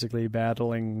Shaman are basically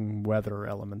battling weather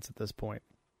elements at this point.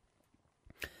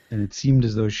 And it seemed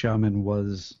as though Shaman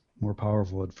was more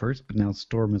powerful at first, but now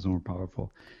Storm is more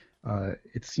powerful.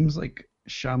 It seems like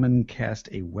Shaman cast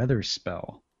a weather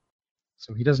spell.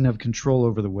 So he doesn't have control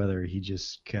over the weather, he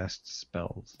just casts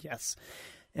spells. Yes.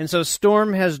 And so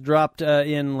Storm has dropped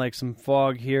in like some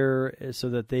fog here so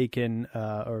that they can,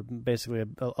 or basically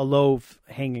a low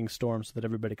hanging storm so that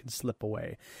everybody can slip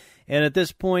away. And at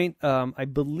this point, I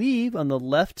believe on the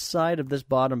left side of this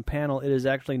bottom panel, it is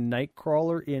actually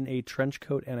Nightcrawler in a trench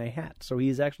coat and a hat. So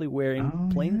he's actually wearing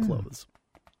plain clothes.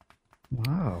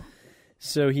 Wow.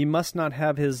 So he must not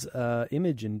have his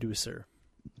image inducer.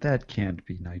 That can't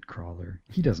be Nightcrawler.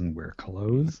 He doesn't wear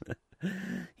clothes.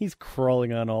 He's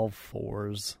crawling on all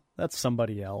fours. That's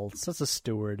somebody else. That's a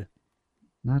steward.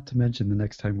 Not to mention the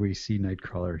next time we see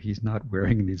Nightcrawler, he's not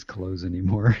wearing these clothes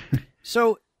anymore.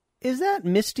 So, is that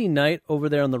Misty Knight over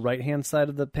there on the right-hand side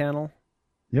of the panel?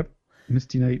 Yep.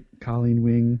 Misty Knight, Colleen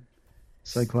Wing,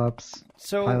 Cyclops,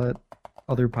 Pilot,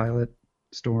 other Pilot,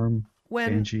 Storm,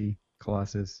 Banshee,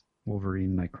 Colossus,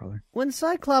 Wolverine, Nightcrawler. When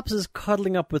Cyclops is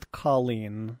cuddling up with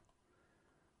Colleen,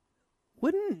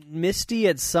 wouldn't Misty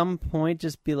at some point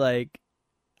just be like,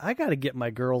 I gotta get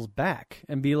my girls back,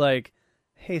 and be like,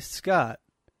 hey, Scott,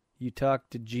 you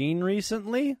talked to Jean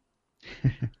recently?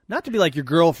 Not to be like your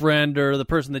girlfriend or the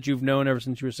person that you've known ever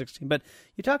since you were 16, but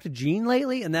you talked to Jean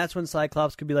lately? And that's when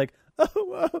Cyclops could be like,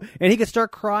 oh. And he could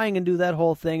start crying and do that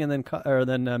whole thing, and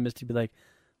then Misty be like,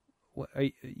 what, are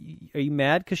you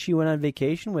mad because she went on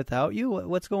vacation without you?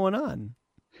 What's going on?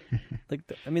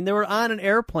 They were on an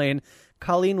airplane.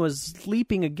 Colleen was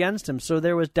sleeping against him, so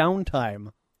there was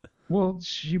downtime. Well,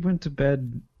 she went to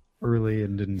bed early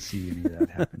and didn't see any of that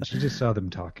happen. She just saw them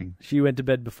talking. She went to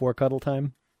bed before cuddle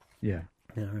time? Yeah.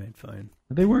 All right, fine.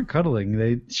 They weren't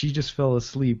cuddling. She just fell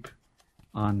asleep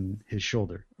on his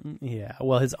shoulder. Yeah,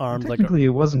 well, his arm... Technically, it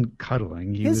wasn't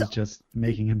cuddling. He was just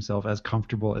making himself as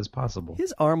comfortable as possible.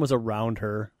 His arm was around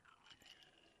her.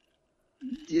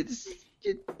 It's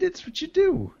what you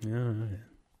do.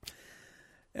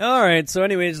 All right. So,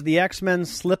 anyways, the X-Men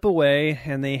slip away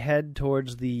and they head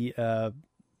towards the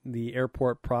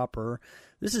airport proper.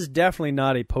 This is definitely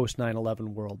not a post 9/11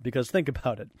 world, because think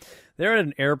about it. They're at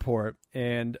an airport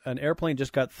and an airplane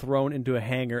just got thrown into a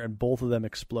hangar and both of them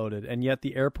exploded, and yet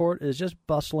the airport is just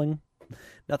bustling.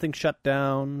 Nothing shut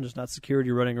down. There's not security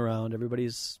running around.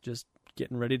 Everybody's just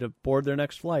getting ready to board their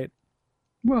next flight.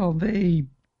 Well, they,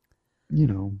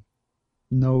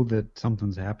 know that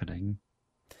something's happening.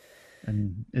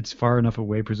 And it's far enough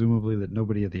away, presumably, that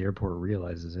nobody at the airport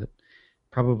realizes it.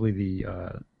 Probably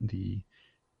the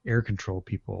air control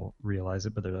people realize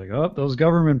it, but they're like, oh, those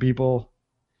government people,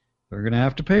 they're going to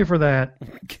have to pay for that.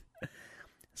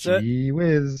 Gee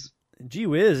whiz. Gee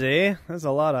whiz, eh? There's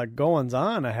a lot of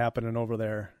goings-on happening over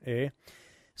there, eh?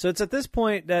 So it's at this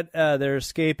point that they're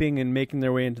escaping and making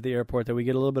their way into the airport that we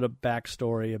get a little bit of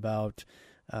backstory about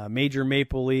Major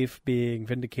Maple Leaf being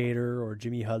Vindicator or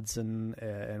Jimmy Hudson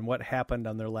and what happened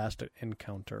on their last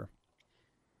encounter.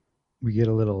 We get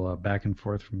a little back and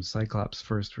forth from Cyclops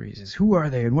first, where he says, who are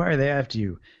they and why are they after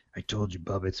you? I told you,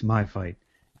 bub, it's my fight.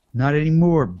 Not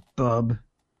anymore, bub.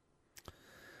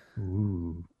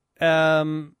 Ooh.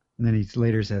 And then he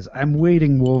later says, I'm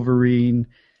waiting, Wolverine.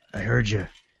 I heard you.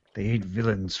 They ain't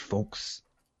villains, folks.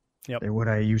 Yep. They're what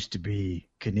I used to be,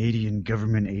 Canadian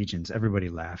government agents. Everybody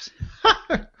laughs.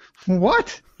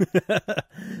 What?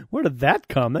 Where did that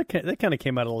come? That kind of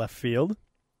came out of left field.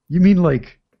 You mean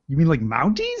like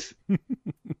Mounties?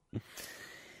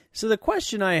 So the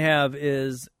question I have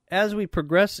is, as we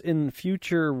progress in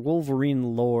future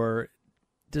Wolverine lore,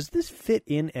 does this fit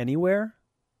in anywhere?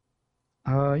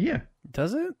 Yeah.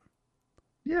 Does it?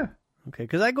 Yeah. Okay,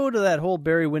 because I go to that whole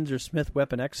Barry Windsor Smith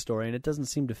Weapon X story, and it doesn't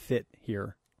seem to fit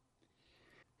here.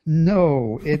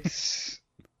 No, it's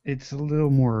a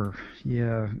little more.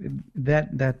 Yeah,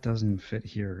 that doesn't fit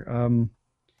here.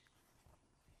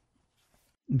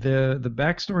 The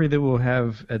backstory that we'll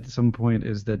have at some point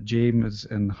is that James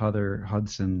and Heather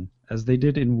Hudson, as they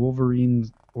did in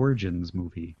Wolverine's Origins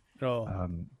movie,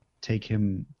 take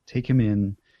him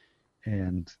in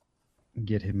and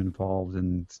get him involved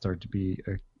and start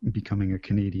to becoming a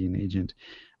Canadian agent.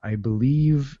 I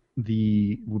believe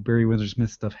the Barry Windsor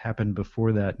Smith stuff happened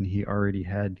before that, and he already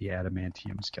had the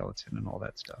adamantium skeleton and all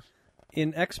that stuff.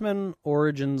 In X-Men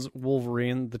Origins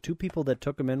Wolverine, the two people that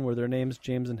took him in, were their names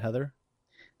James and Heather?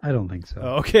 I don't think so.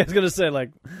 Oh, okay, I was going to say, like,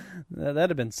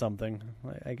 that'd have been something.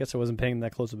 I guess I wasn't paying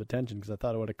that close of attention because I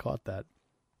thought I would have caught that.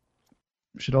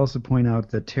 Should also point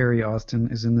out that Terry Austin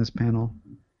is in this panel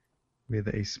with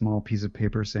a small piece of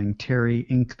paper saying, Terry,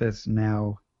 ink this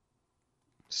now,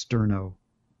 Sterno.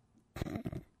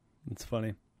 It's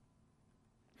funny.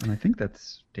 And I think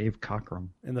that's Dave Cockrum.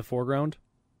 In the foreground?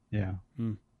 Yeah.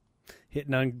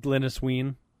 Hitting on Glynis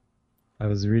Ween. I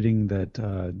was reading that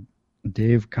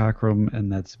Dave Cockrum,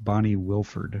 and that's Bonnie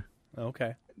Wilford.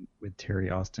 Okay. With Terry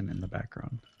Austin in the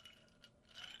background.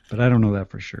 But I don't know that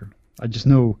for sure. I just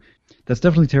know that's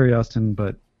definitely Terry Austin,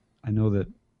 but I know that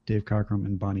Dave Cockrum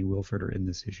and Bonnie Wilford are in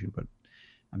this issue, but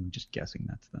I'm just guessing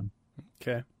that's them.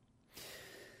 Okay.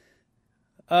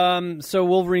 So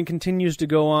Wolverine continues to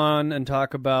go on and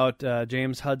talk about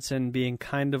James Hudson being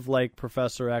kind of like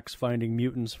Professor X finding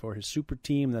mutants for his super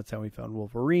team. That's how he found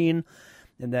Wolverine.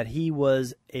 And that he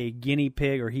was a guinea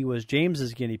pig, or he was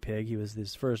James's guinea pig. He was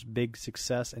his first big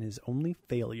success and his only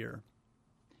failure.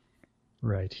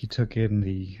 Right. He took in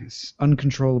the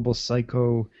uncontrollable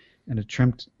psycho and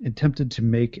attempted to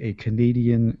make a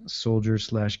Canadian soldier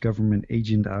 / government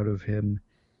agent out of him.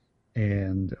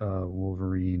 And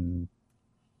Wolverine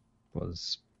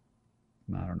was,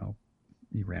 I don't know,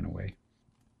 he ran away.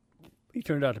 He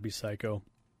turned out to be psycho.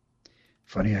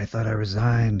 Funny, I thought I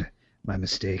resigned. My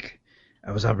mistake.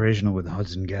 I was operational when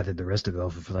Hudson gathered the rest of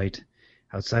Alpha Flight.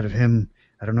 Outside of him,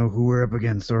 I don't know who we're up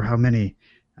against or how many.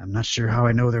 I'm not sure how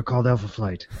I know they're called Alpha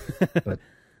Flight. But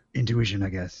intuition, I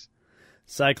guess.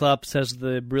 Cyclops has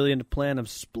the brilliant plan of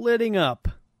splitting up.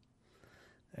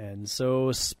 And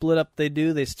so split up they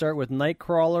do. They start with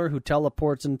Nightcrawler, who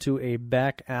teleports into a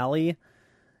back alley.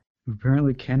 Who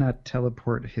apparently cannot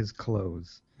teleport his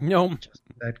clothes. No. Just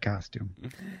that costume.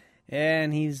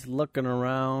 And he's looking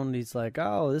around. He's like,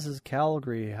 oh, this is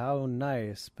Calgary. How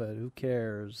nice, but who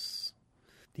cares?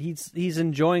 He's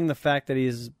enjoying the fact that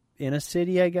he's in a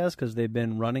city, I guess, because they've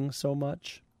been running so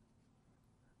much.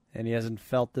 And he hasn't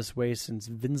felt this way since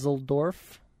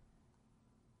Winseldorf.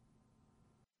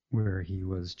 Where he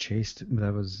was chased.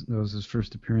 That was his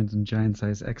first appearance in Giant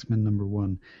Size X-Men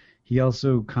 #1. He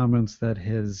also comments that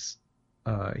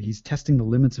he's testing the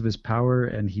limits of his power,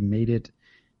 and he made it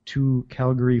to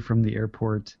Calgary from the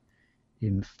airport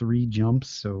in 3 jumps,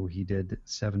 so he did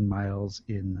 7 miles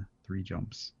in 3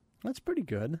 jumps. That's pretty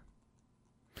good.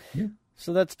 Yeah.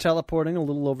 So that's teleporting a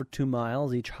little over 2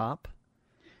 miles each hop.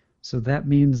 So that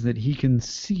means that he can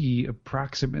see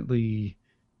approximately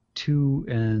 2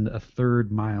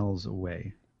 1/3 miles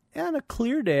away. On a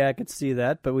clear day, I could see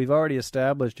that, but we've already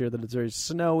established here that it's very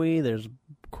snowy. There's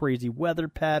crazy weather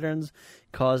patterns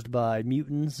caused by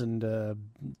mutants and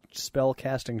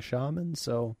spell-casting shamans,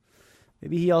 so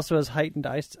maybe he also has heightened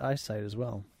eyesight as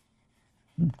well.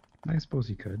 I suppose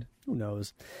he could. Who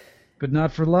knows? But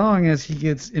not for long, as he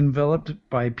gets enveloped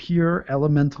by pure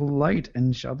elemental light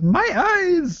and shouts, "My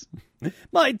eyes!"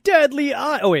 My deadly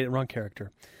eye! Oh, wait, wrong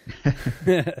character.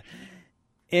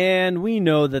 And we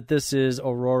know that this is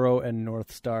Aurora and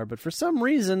Northstar, but for some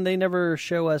reason they never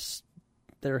show us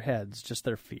their heads, just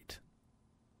their feet.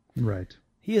 Right.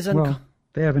 He is well,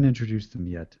 they haven't introduced them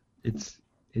yet. It's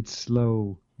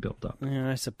slow build up. Yeah,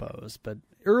 I suppose. But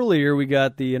earlier we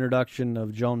got the introduction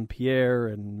of Jean-Pierre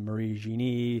and Marie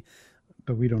Genie.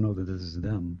 But we don't know that this is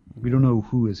them. We don't know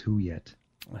who is who yet.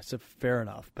 That's fair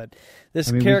enough. But this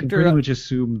character... we can pretty much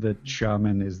assume that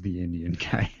Shaman is the Indian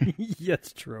guy. Yeah,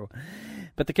 it's true.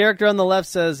 But the character on the left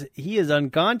says, he is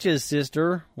unconscious,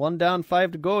 sister. 1 down,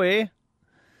 5 to go, eh?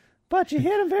 But you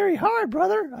hit him very hard,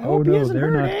 brother. I hope he isn't they're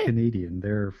hurt, not eh? Canadian.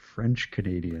 They're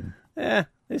French-Canadian.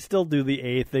 They still do the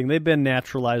A thing. They've been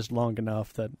naturalized long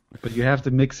enough that... But you have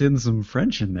to mix in some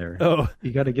French in there. Oh.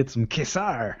 You got to get some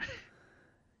Kessar.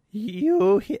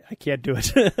 I can't do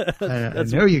it. I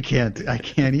know you can't. I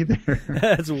can't either.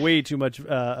 That's way too much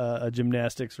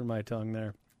gymnastics for my tongue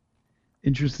there.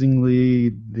 Interestingly,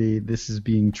 this is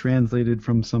being translated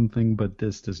from something, but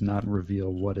this does not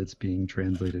reveal what it's being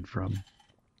translated from.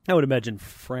 I would imagine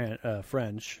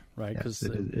French, right? Yes,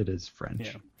 it is French.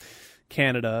 Yeah.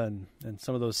 Canada and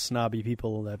some of those snobby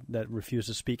people that refuse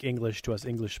to speak English to us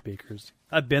English speakers.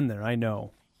 I've been there. I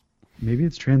know. Maybe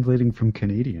it's translating from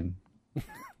Canadian.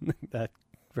 That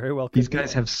very well could These be.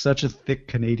 guys have such a thick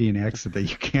Canadian accent that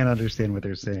you can't understand what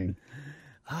they're saying.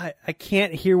 I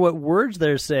can't hear what words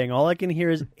they're saying. All I can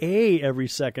hear is A every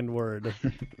second word.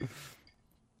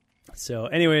 So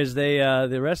anyways,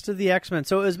 the rest of the X-Men.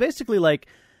 So it was basically like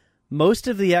most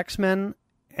of the X-Men,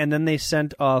 and then they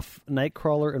sent off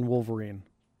Nightcrawler and Wolverine.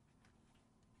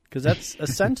 Because that's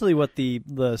essentially what the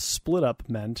split up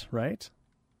meant, right?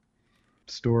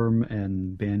 Storm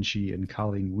and Banshee and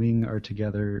Colleen Wing are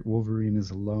together. Wolverine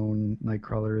is alone.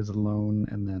 Nightcrawler is alone.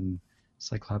 And then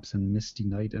Cyclops and Misty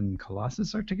Knight and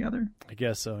Colossus are together. I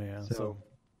guess so, yeah. So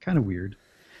kind of weird.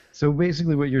 So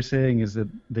basically what you're saying is that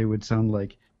they would sound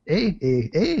like a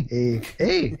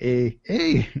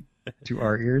to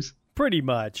our ears. Pretty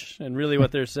much. And really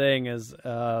what they're saying is,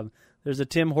 there's a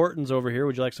Tim Hortons over here.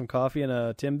 Would you like some coffee and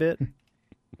a Timbit?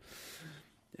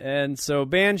 And so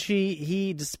Banshee,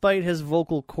 he, despite his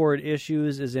vocal cord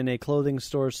issues, is in a clothing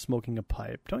store smoking a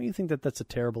pipe. Don't you think that that's a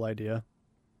terrible idea?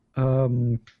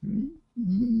 Well,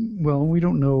 we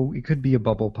don't know. It could be a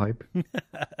bubble pipe.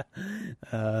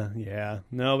 Yeah.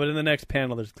 No, but in the next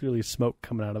panel, there's clearly smoke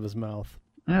coming out of his mouth.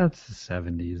 That's the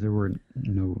 70s. There were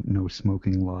no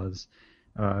smoking laws.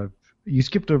 You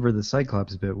skipped over the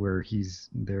Cyclops bit where he's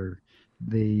there.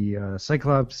 The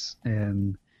Cyclops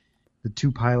and the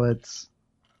two pilots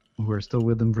who are still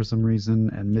with him for some reason,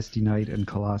 and Misty Knight and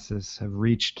Colossus have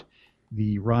reached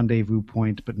the rendezvous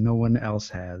point, but no one else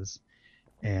has.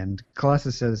 And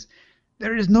Colossus says,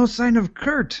 "There is no sign of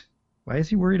Kurt." Why is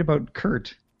he worried about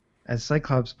Kurt? As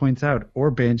Cyclops points out, or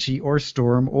Banshee, or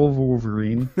Storm, or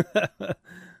Wolverine.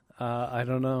 I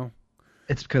don't know.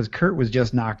 It's because Kurt was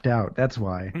just knocked out. That's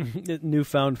why.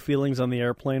 Newfound feelings on the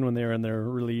airplane when they were in their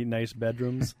really nice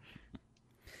bedrooms.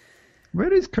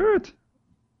 Where is Kurt?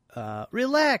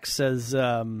 Relax, says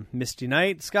Misty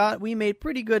Knight. Scott, we made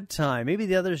pretty good time. Maybe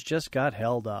the others just got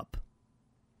held up.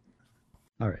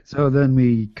 All right, so then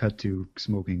we cut to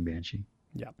smoking Banshee.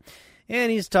 Yeah.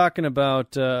 And he's talking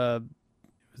about, some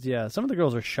of the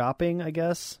girls are shopping, I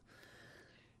guess.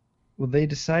 Well, they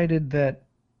decided that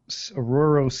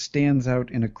Aurora stands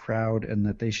out in a crowd and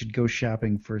that they should go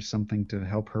shopping for something to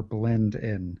help her blend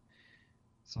in.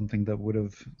 Something that would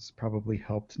have probably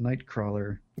helped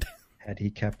Nightcrawler had he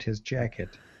kept his jacket.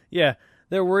 Yeah,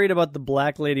 they're worried about the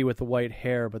black lady with the white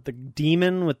hair, but the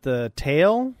demon with the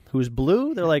tail, who's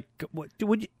blue, they're like, would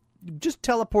you just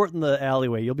teleport in the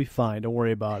alleyway? You'll be fine. Don't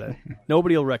worry about it.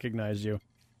 Nobody will recognize you.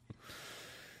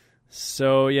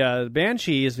 So, yeah,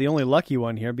 Banshee is the only lucky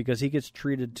one here because he gets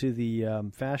treated to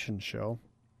the fashion show.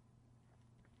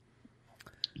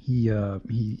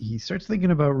 He starts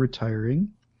thinking about retiring,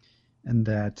 and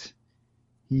that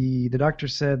the doctor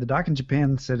said, the doc in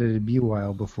Japan said it'd be a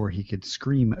while before he could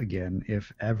scream again,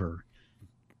 if ever.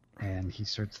 And he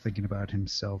starts thinking about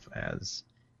himself as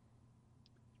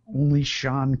only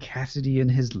Sean Cassidy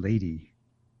and his lady.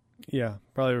 Yeah,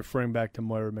 probably referring back to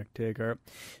Moira McTaggart.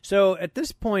 So at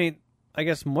this point, I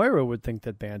guess Moira would think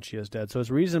that Banshee is dead. So it's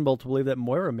reasonable to believe that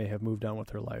Moira may have moved on with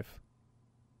her life.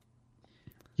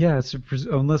 Yeah,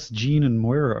 unless Jean and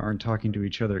Moira aren't talking to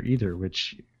each other either,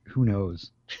 which who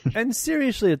knows? And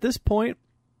seriously, at this point,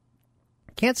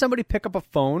 can't somebody pick up a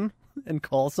phone and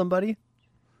call somebody?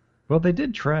 Well, they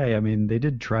did try. I mean, they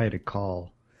did try to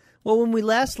call. Well, when we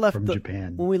last left from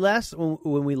Japan, when we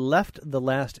left the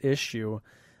last issue,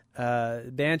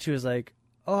 Banshee was like,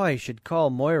 "Oh, I should call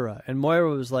Moira," and Moira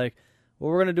was like,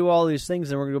 "Well, we're gonna do all these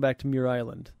things, and we're gonna go back to Muir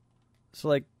Island." So,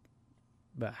 like,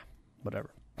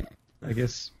 whatever. I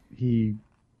guess he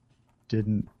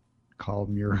didn't call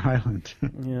Muir Island.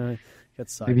 Yeah, got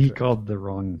sidetracked. Maybe he called the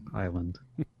wrong island.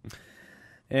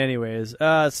 Anyways,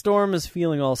 Storm is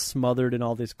feeling all smothered in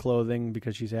all this clothing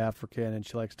because she's African and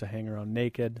she likes to hang around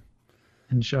naked.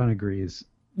 And Sean agrees.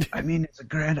 I mean, it's a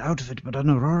grand outfit, but on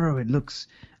Aurora it looks,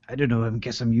 I don't know, I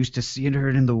guess I'm used to seeing her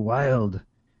in the wild.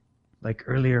 Like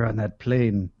earlier on that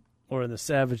plane. Or in the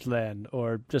Savage Land,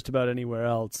 or just about anywhere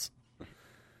else.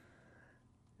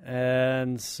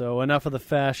 And so enough of the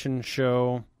fashion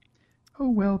show. Oh,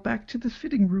 well, back to the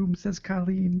fitting room, says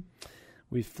Colleen.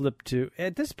 We flip to...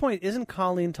 At this point, isn't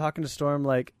Colleen talking to Storm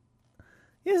like,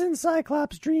 isn't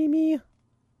Cyclops dreamy?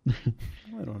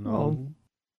 I don't know. Well,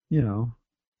 you know,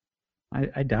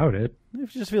 I doubt it. It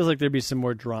just feels like there'd be some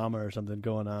more drama or something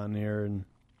going on here. And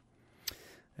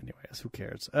anyways, who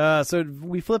cares? So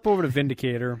we flip over to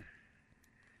Vindicator.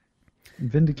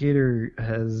 Vindicator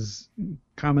has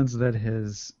comments that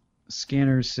his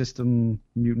scanner system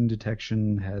mutant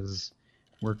detection has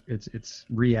worked. It's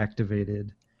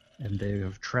reactivated, and they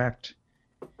have tracked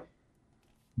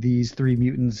these three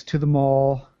mutants to the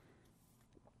mall,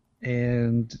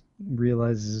 and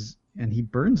he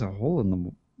burns a hole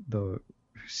in the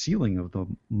ceiling of the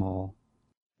mall.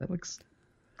 That looks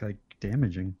like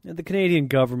damaging. Yeah, the Canadian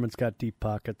government's got deep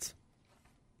pockets.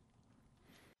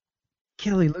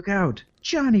 Kelly, look out!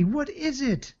 Johnny, what is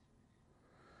it?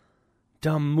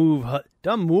 Dumb move,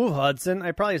 Hudson.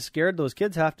 I probably scared those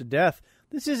kids half to death.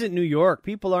 This isn't New York.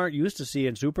 People aren't used to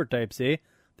seeing super types, eh?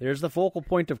 There's the focal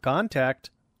point of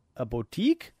contact. A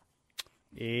boutique?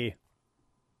 Eh.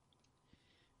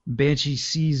 Banshee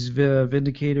sees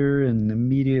Vindicator and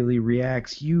immediately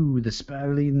reacts, "You, the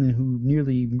Spalin who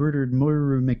nearly murdered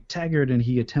Moira McTaggart," and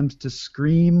he attempts to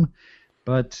scream,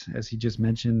 but as he just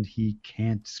mentioned, he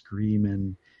can't scream,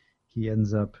 and he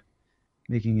ends up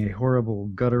making a horrible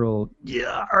guttural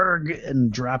 "yarg"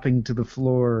 and dropping to the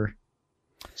floor.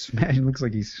 Looks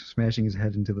like he's smashing his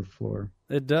head into the floor.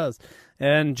 It does.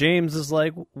 And James is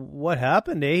like, what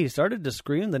happened, eh? He started to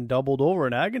scream, then doubled over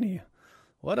in agony.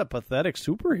 What a pathetic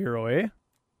superhero,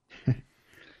 eh?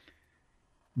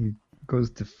 He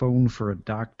goes to phone for a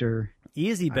doctor.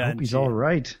 Easy, Banshee. I hope he's all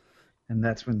right. And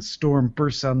that's when Storm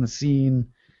bursts on the scene.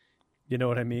 You know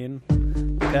what I mean?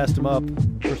 Passed him up,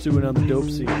 pursuing on the dope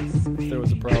scene. If there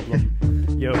was a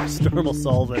problem. Yo, Storm will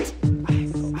solve it.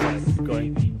 Oh, sorry, keep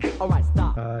going. All right,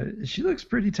 stop. She looks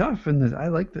pretty tough in this. I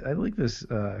like this.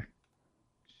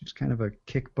 She's kind of a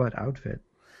kick butt outfit.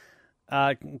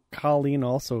 Colleen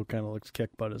also kind of looks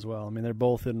kick butt as well. I mean, they're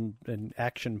both in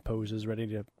action poses,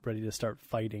 ready to start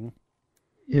fighting.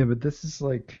 Yeah, but this is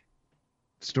like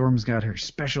Storm's got her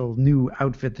special new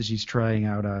outfit that she's trying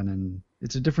out on, and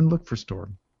it's a different look for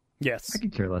Storm. Yes. I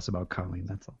could care less about Colleen.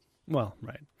 That's all. Well,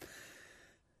 right.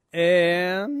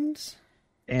 And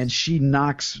she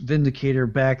knocks Vindicator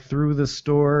back through the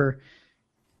store,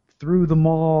 through the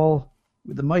mall,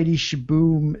 with a mighty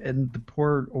shaboom, and the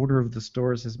poor owner of the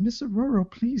store says, "Miss Aurora,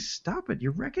 please stop it.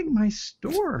 You're wrecking my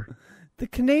store." The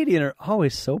Canadian are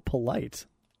always so polite.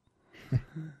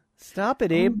 Stop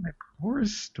it, Abe. Oh, my poor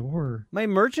store. My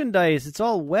merchandise, it's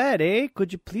all wet, eh?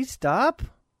 Could you please stop?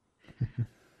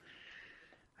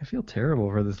 I feel terrible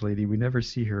for this lady. We never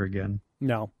see her again.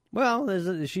 No.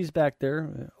 Well, she's back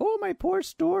there. Oh, my poor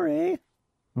store, eh?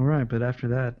 All right, but after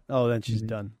that... Oh, then she's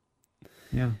done.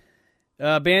 Yeah.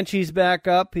 Banshee's back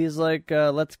up. He's like,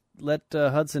 let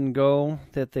Hudson go,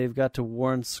 that they've got to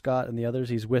warn Scott and the others.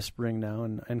 He's whispering now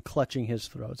and clutching his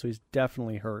throat, so he's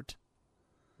definitely hurt.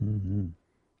 Mm-hmm.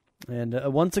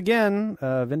 And once again,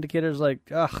 Vindicator's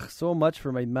like, ugh, so much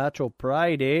for my macho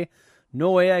pride, eh?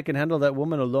 No way I can handle that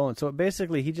woman alone. So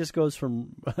basically, he just goes from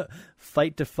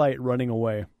fight to fight, running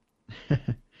away.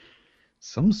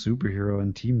 Some superhero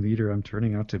and team leader I'm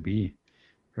turning out to be.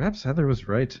 Perhaps Heather was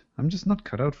right. I'm just not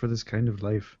cut out for this kind of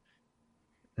life.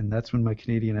 And that's when my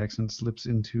Canadian accent slips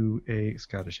into a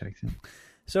Scottish accent.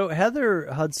 So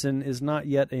Heather Hudson is not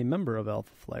yet a member of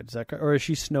Alpha Flight, is that correct? Or is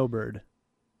she Snowbird?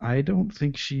 I don't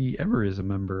think she ever is a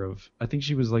member of... I think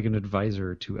she was like an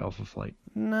advisor to Alpha Flight.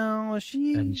 No,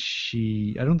 she... And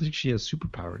I don't think she has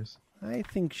superpowers.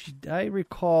 I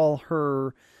recall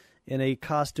her in a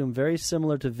costume very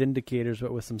similar to Vindicator's,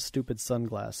 but with some stupid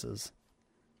sunglasses.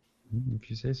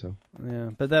 If you say so. Yeah,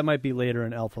 but that might be later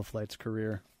in Alpha Flight's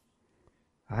career.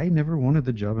 I never wanted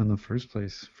the job in the first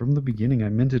place. From the beginning, I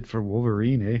meant it for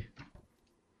Wolverine, eh?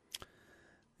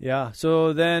 Yeah,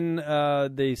 so then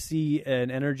they see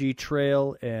an energy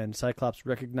trail, and Cyclops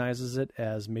recognizes it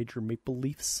as Major Maple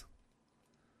Leaf's.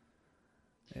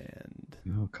 And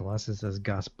Colossus as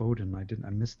Gus Bowden. I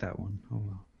missed that one. Oh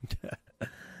well.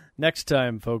 Next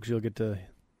time, folks, you'll get to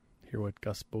hear what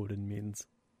Gus Bowden means.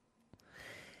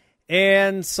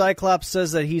 And Cyclops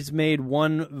says that he's made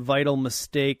one vital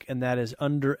mistake, and that is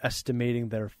underestimating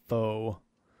their foe.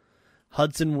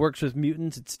 Hudson works with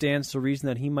mutants. It stands to reason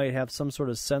that he might have some sort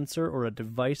of sensor or a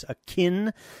device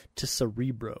akin to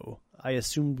Cerebro. I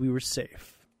assumed we were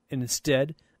safe. And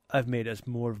instead, I've made us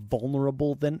more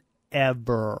vulnerable than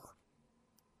ever.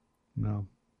 No.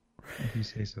 If you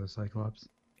say so, Cyclops.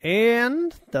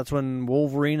 And that's when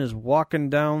Wolverine is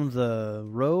walking down the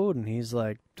road, and he's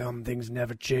like, dumb things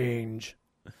never change.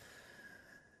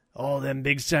 All them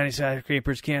big shiny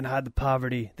skyscrapers can't hide the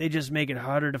poverty. They just make it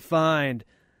harder to find.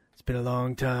 It's been a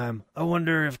long time. I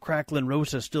wonder if Cracklin'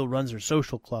 Rosa still runs her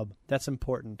social club. That's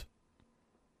important.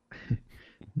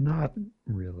 Not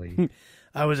really.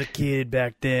 I was a kid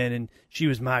back then, and she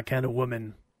was my kind of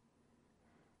woman.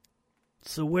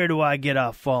 So where do I get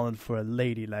off falling for a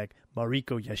lady like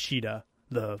Mariko Yashida?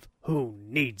 Love, who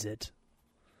needs it?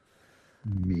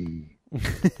 Me.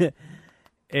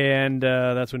 And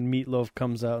that's when Meatloaf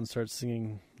comes out and starts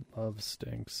singing Love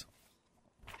Stinks.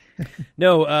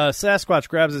 No, Sasquatch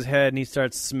grabs his head and he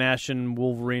starts smashing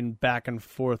Wolverine back and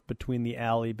forth between the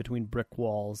alley, between brick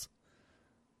walls.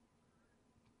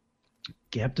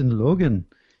 Captain Logan,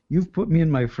 you've put me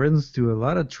and my friends to a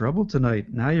lot of trouble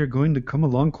tonight. Now you're going to come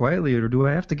along quietly, or do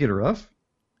I have to get rough?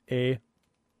 And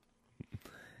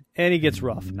he gets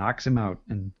rough. Knocks him out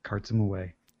and carts him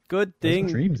away. Good thing.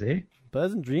 Pleasant dreams, eh?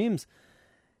 Pleasant dreams.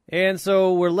 And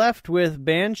so we're left with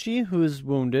Banshee, who's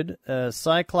wounded,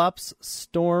 Cyclops,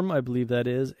 Storm, I believe that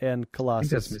is, and Colossus.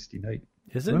 I think that's Misty Knight.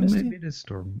 Is it Well, Misty? maybe it is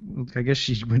Storm. I guess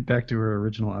she went back to her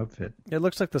original outfit. It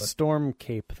looks like the Storm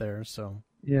cape there, so...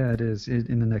 Yeah, it is.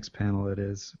 In the next panel, it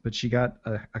is. But she got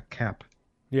a cap.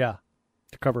 Yeah,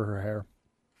 to cover her hair.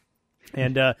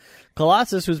 And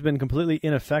Colossus, who's been completely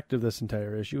ineffective this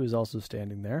entire issue, is also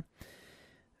standing there.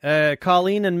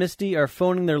 Colleen and Misty are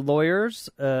phoning their lawyers,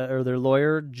 or their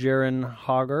lawyer, Jaren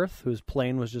Hogarth, whose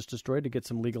plane was just destroyed, to get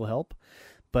some legal help.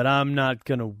 But I'm not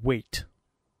going to wait.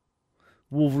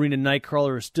 Wolverine and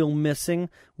Nightcrawler are still missing.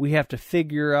 We have to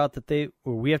figure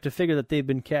that they've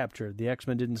been captured. The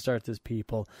X-Men didn't start this,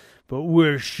 people, but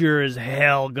we're sure as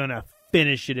hell gonna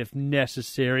finish it if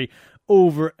necessary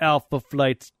over Alpha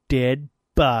Flight's dead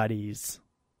bodies.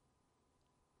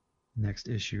 Next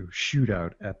issue,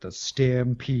 shootout at the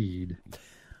Stampede.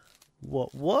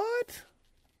 What?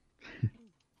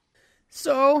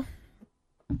 So,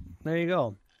 there you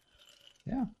go.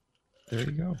 Yeah, there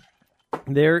you go.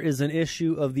 There is an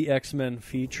issue of the X-Men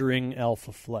featuring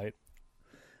Alpha Flight.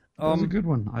 That was a good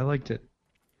one. I liked it.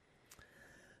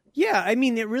 Yeah, I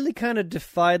mean, it really kind of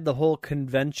defied the whole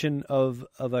convention of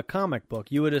a comic book.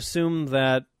 You would assume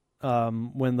that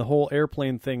when the whole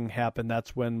airplane thing happened,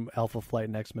 that's when Alpha Flight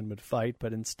and X-Men would fight,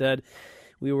 but instead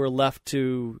we were left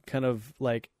to kind of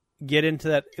like get into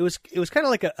that. It was kind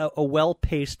of like a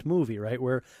well-paced movie, right,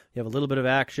 where you have a little bit of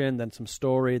action, then some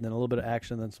story, then a little bit of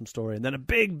action, then some story, and then a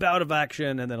big bout of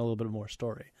action, and then a little bit more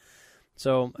story.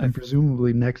 So, and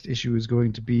presumably next issue is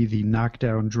going to be the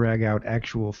knockdown, drag-out,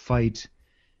 actual fight,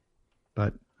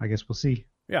 but I guess we'll see.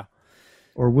 Yeah.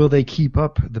 Or will they keep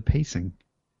up the pacing?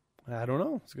 I don't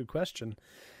know. It's a good question.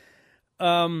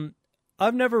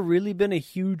 I've never really been a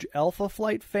huge Alpha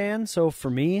Flight fan, so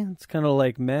for me, it's kind of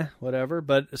like meh, whatever.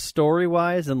 But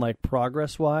story-wise and like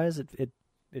progress-wise, it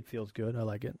feels good. I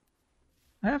like it.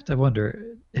 I have to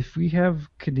wonder if we have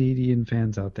Canadian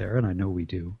fans out there, and I know we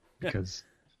do, because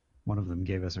one of them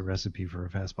gave us a recipe for a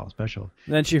fastball special.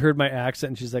 And then she heard my accent,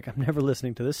 and she's like, "I'm never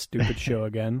listening to this stupid show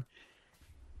again."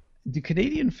 Do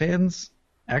Canadian fans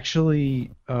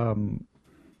actually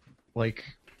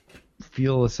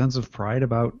feel a sense of pride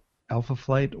about Alpha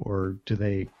Flight, or do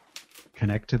they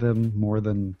connect to them more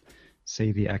than,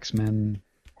 say, the X-Men,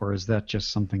 or is that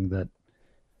just something that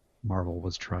Marvel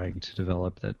was trying to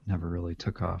develop that never really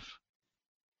took off?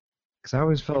 Because I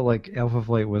always felt like Alpha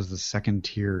Flight was the second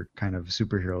tier kind of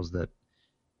superheroes that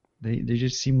they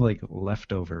just seem like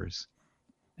leftovers,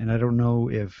 and I don't know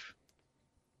if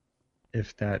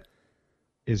that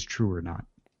is true or not.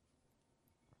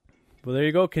 Well, there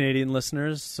you go, Canadian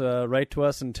listeners. Write to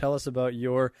us and tell us about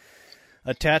your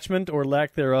attachment or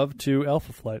lack thereof to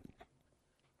Alpha Flight.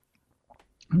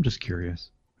 I'm just curious.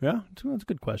 Yeah, that's a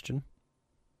good question.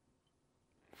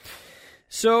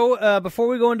 So before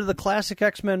we go into the classic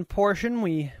X-Men portion,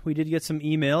 we did get some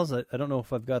emails. I don't know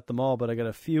if I've got them all, but I got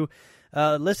a few.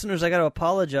 Listeners, I got to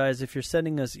apologize if you're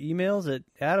sending us emails.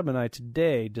 Adam and I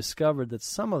today discovered that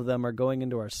some of them are going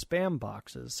into our spam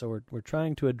boxes, so we're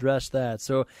trying to address that.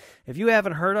 So if you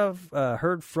haven't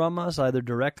heard from us either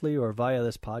directly or via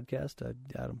this podcast,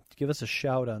 Adam, give us a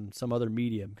shout on some other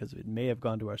medium because it may have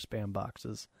gone to our spam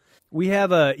boxes. We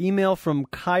have an email from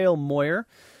Kyle Moyer.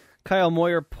 Kyle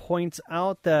Moyer points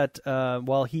out that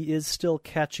while he is still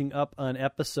catching up on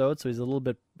episodes, so he's a little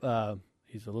bit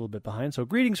behind. So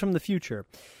greetings from the future.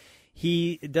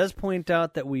 He does point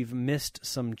out that we've missed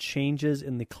some changes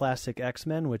in the classic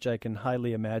X-Men, which I can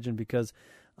highly imagine because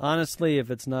honestly, if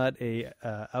it's not a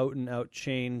out-and-out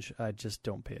change, I just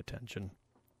don't pay attention.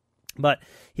 But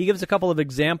he gives a couple of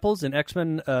examples. In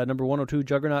X-Men number 102,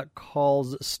 Juggernaut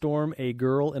calls Storm a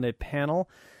girl in a panel.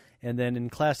 And then in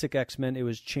classic X-Men, it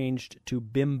was changed to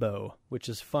Bimbo, which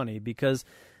is funny because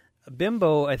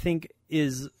Bimbo, I think,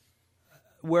 is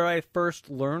where I first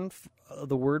learned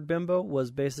the word Bimbo was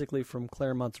basically from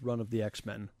Claremont's run of the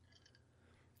X-Men.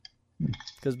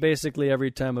 Because basically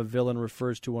every time a villain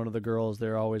refers to one of the girls,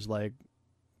 they're always like,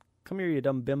 "Come here, you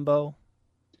dumb bimbo."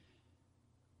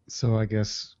 So I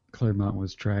guess Claremont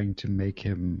was trying to make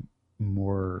him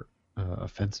more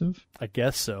offensive? I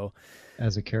guess so.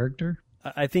 As a character?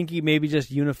 I think he may be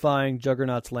just unifying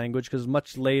Juggernaut's language, because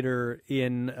much later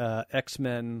in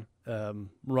X-Men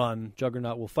run,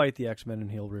 Juggernaut will fight the X-Men, and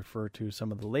he'll refer to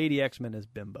some of the lady X-Men as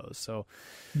bimbos. So,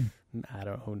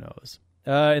 who knows?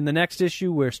 In the next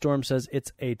issue, where Storm says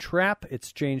it's a trap,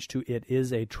 it's changed to it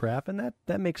is a trap, and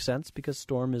that makes sense, because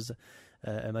Storm is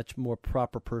a much more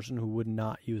proper person who would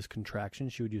not use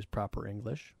contractions. She would use proper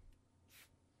English.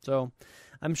 So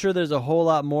I'm sure there's a whole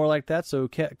lot more like that. So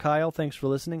Kyle, thanks for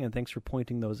listening, and thanks for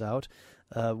pointing those out.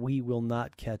 We will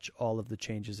not catch all of the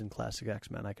changes in Classic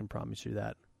X-Men. I can promise you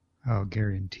that. Oh,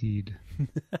 guaranteed.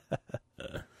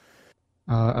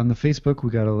 On the Facebook, we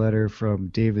got a letter from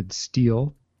David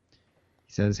Steele.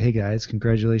 He says, "Hey guys,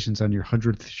 congratulations on your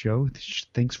 100th show.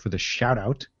 Thanks for the shout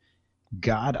out.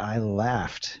 God, I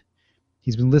laughed.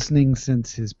 He's been listening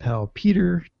since his pal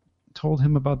Peter told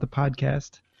him about the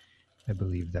podcast." I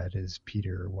believe that is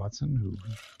Peter Watson, who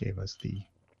gave us the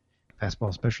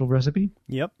fastball special recipe.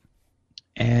 Yep.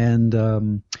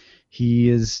 And he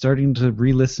is starting to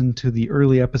re-listen to the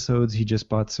early episodes. He just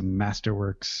bought some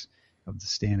Masterworks of the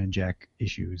Stan and Jack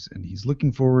issues, and he's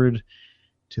looking forward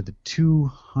to the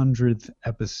 200th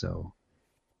episode.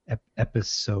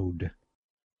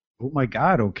 Oh my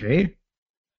God, okay.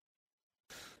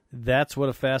 That's what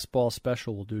a fastball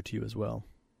special will do to you as well.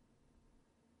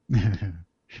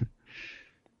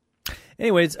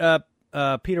 Anyways,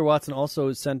 Peter Watson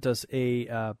also sent us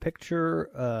a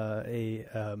picture, a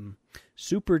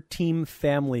Super Team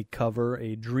Family cover,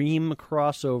 a dream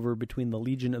crossover between the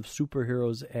Legion of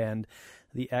Superheroes and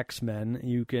the X-Men.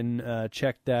 You can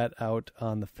check that out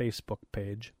on the Facebook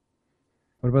page.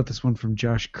 What about this one from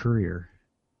Josh Courier?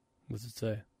 What does it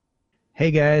say?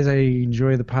 "Hey guys, I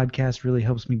enjoy the podcast. Really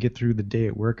helps me get through the day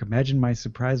at work. Imagine my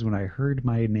surprise when I heard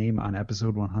my name on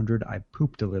episode 100. I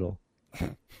pooped a little."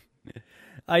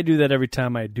 I do that every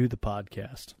time I do the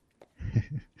podcast.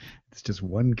 It's just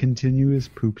one continuous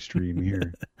poop stream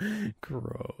here.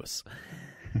 Gross.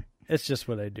 It's just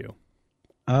what I do.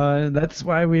 That's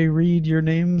why we read your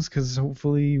names, because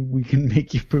hopefully we can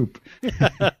make you poop.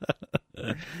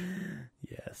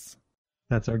 Yes.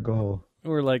 That's our goal.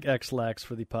 We're like X-Lax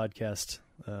for the podcast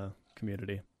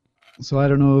community. So I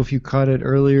don't know if you caught it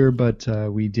earlier, but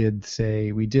we did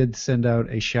send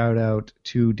out a shout out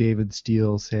to David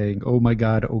Steele saying, "Oh my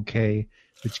God, okay,"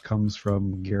 which comes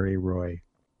from Gary Roy.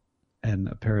 And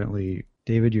apparently,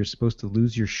 David, you're supposed to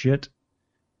lose your shit,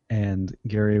 and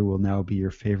Gary will now be your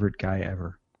favorite guy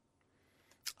ever.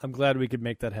 I'm glad we could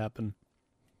make that happen.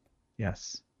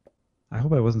 Yes. I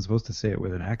hope I wasn't supposed to say it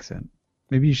with an accent.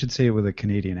 Maybe you should say it with a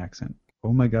Canadian accent.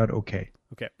 Oh my God, okay.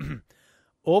 Okay.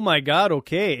 Oh my God,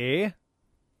 okay, eh?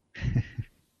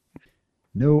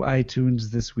 No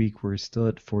iTunes this week. We're still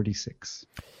at 46,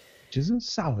 which is a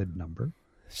solid number.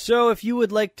 So if you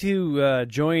would like to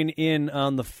join in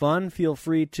on the fun, feel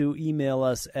free to email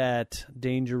us at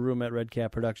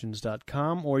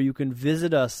dangerroom@redcapproductions.com, or you can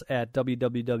visit us at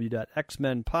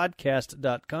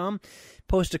www.xmenpodcast.com.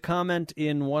 Post a comment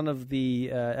in one of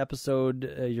the episode,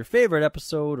 your favorite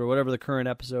episode, or whatever the current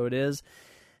episode is,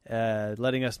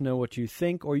 letting us know what you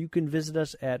think, or you can visit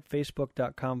us at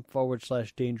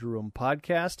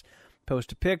facebook.com/dangerroompodcast.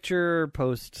 Post a picture,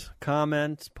 post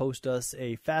comments, post us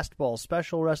a fastball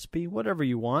special recipe, whatever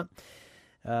you want.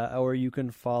 Or you can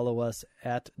follow us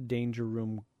at Danger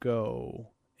Room Go.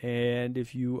 And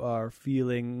if you are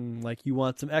feeling like you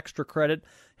want some extra credit,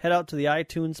 head out to the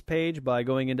iTunes page by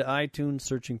going into iTunes,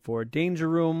 searching for Danger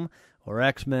Room or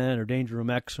X-Men or Danger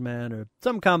Room X-Men or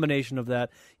some combination of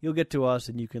that. You'll get to us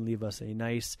and you can leave us a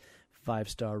nice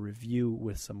 5-star review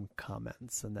with some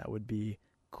comments, and that would be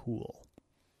cool.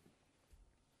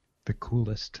 The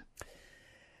coolest.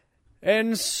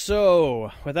 And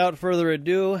so, without further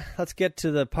ado, let's get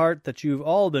to the part that you've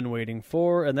all been waiting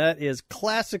for, and that is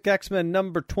Classic X-Men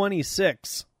number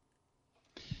 26.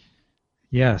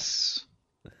 Yes,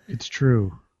 it's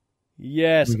true.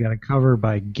 Yes. We got a cover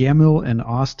by Gamble and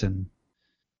Austin.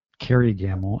 Kerry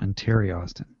Gamble and Terry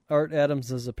Austin. Art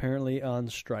Adams is apparently on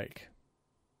strike.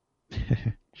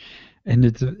 And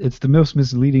it's the most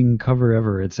misleading cover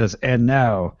ever. It says, "And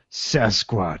now,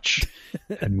 Sasquatch."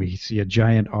 And we see a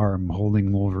giant arm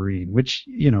holding Wolverine, which,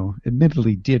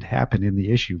 admittedly did happen in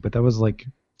the issue, but that was like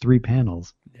 3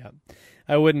 panels. Yeah.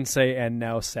 I wouldn't say, "And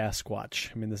now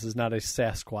Sasquatch." I mean, this is not a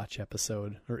Sasquatch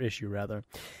episode, or issue, rather.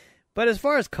 But as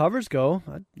far as covers go,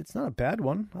 it's not a bad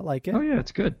one. I like it. Oh, yeah,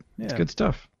 it's good. Yeah. It's good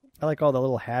stuff. I like all the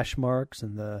little hash marks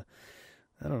and the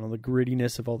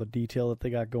grittiness of all the detail that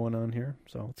they got going on here.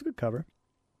 So it's a good cover.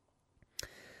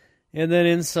 And then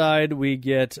inside we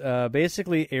get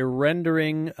basically a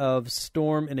rendering of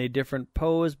Storm in a different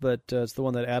pose, but it's the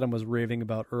one that Adam was raving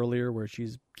about earlier, where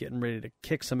she's getting ready to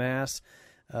kick some ass.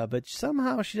 But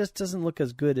somehow she just doesn't look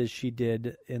as good as she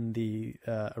did in the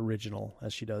original,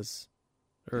 as she does.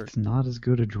 It's not as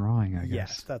good a drawing, I guess.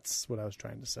 Yes, that's what I was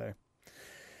trying to say.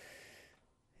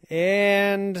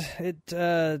 And it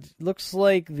looks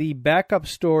like the backup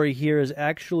story here is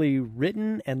actually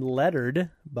written and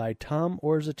lettered by Tom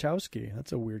Orzechowski.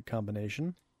 That's a weird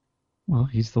combination. Well,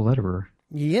 he's the letterer.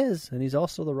 He is, and he's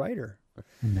also the writer.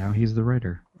 And now he's the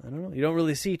writer. I don't know. You don't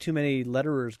really see too many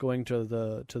letterers going to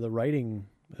the writing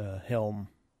helm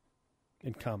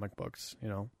in comic books.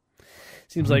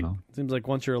 Seems like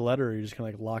once you're a letterer, you're just kind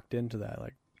of like locked into that.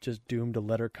 Like, just doomed to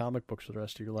letter comic books for the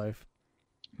rest of your life.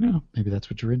 Well, maybe that's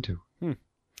what you're into.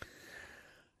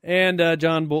 And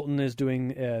John Bolton is doing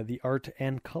the art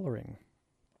and coloring.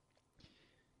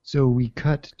 So we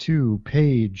cut to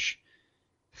page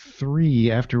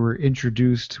 3 after we're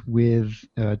introduced with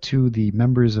to the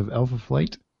members of Alpha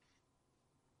Flight.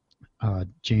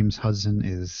 James Hudson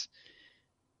is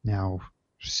now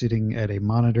sitting at a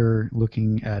monitor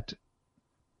looking at,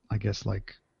 I guess,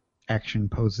 like action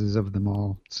poses of them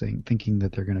all, thinking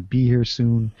that they're going to be here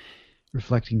soon,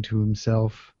 reflecting to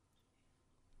himself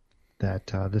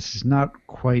that this is not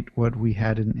quite what he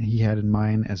had in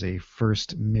mind as a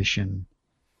first mission,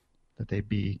 that they'd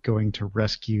be going to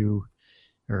rescue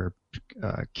or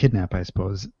kidnap, I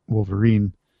suppose,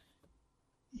 Wolverine.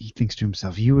 He thinks to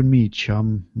himself, you and me,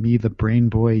 chum, me the brain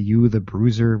boy, you the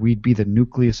bruiser, we'd be the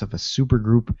nucleus of a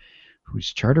supergroup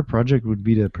whose charter project would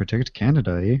be to protect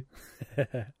Canada,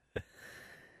 eh?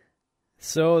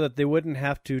 So that they wouldn't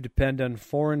have to depend on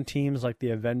foreign teams like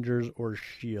the Avengers or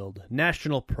S.H.I.E.L.D.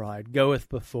 National pride goeth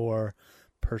before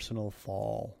personal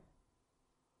fall.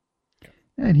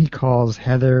 And he calls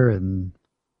Heather and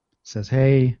says,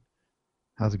 hey,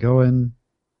 how's it going?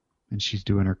 And she's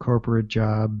doing her corporate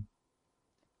job.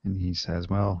 And he says,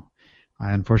 well,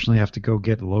 I unfortunately have to go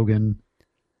get Logan.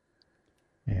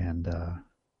 And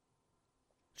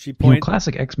she points.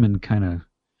 Classic X-Men kind of,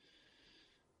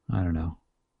 I don't know.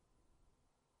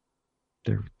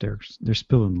 They're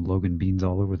spilling Logan beans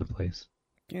all over the place.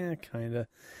 Yeah, kind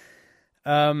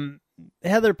of.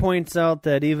 Heather points out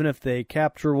that even if they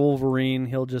capture Wolverine,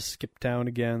 he'll just skip town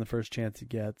again the first chance he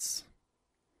gets.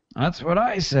 That's what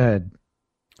I said,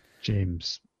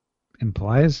 James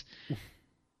implies.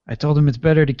 I told him it's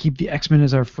better to keep the X-Men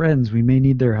as our friends. We may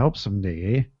need their help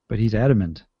someday, eh? But he's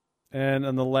adamant. And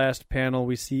on the last panel,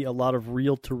 we see a lot of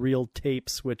reel-to-reel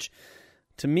tapes, which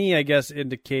to me, I guess,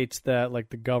 indicates that like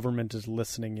the government is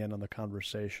listening in on the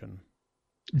conversation.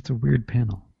 It's a weird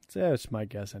panel. That's my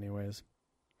guess anyways.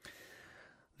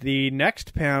 The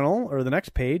next panel, or the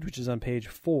next page, which is on page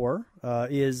 4,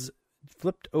 is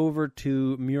flipped over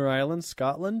to Muir Island,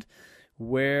 Scotland,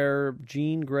 where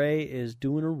Jean Grey is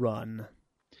doing a run.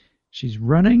 She's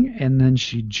running, and then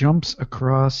she jumps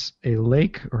across a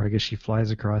lake, or I guess she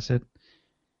flies across it,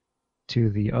 to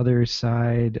the other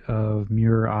side of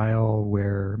Muir Isle,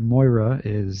 where Moira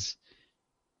is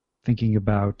thinking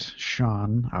about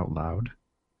Sean out loud.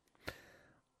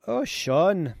 Oh,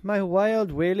 Sean, my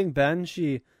wild wailing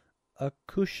banshee, a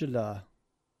Kushla.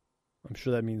 I'm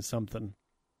sure that means something.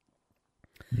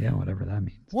 Yeah, whatever that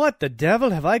means. What the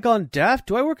devil? Have I gone deaf?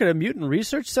 Do I work at a mutant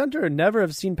research center and never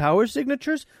have seen power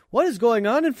signatures? What is going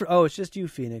on Oh, it's just you,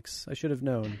 Phoenix. I should have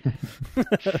known.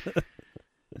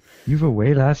 You've a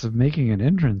way, lass, of making an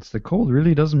entrance. The cold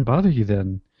really doesn't bother you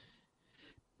then.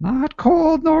 Not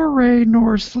cold, nor rain,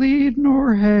 nor sleet,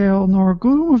 nor hail, nor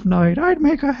gloom of night. I'd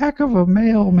make a heck of a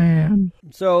mailman.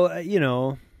 So,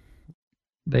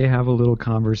 They have a little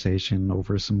conversation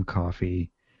over some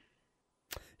coffee.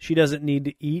 She doesn't need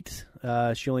to eat.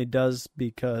 She only does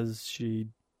because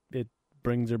it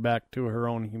brings her back to her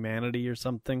own humanity or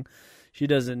something. She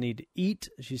doesn't need to eat.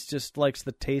 She just likes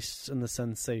the tastes and the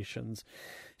sensations.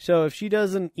 So if she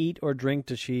doesn't eat or drink,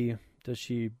 does she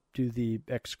do the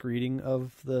excreting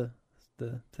of the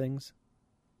things?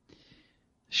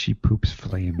 She poops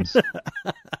flames.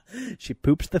 She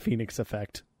poops the Phoenix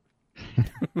effect.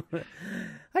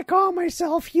 I call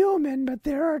myself human, but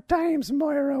there are times,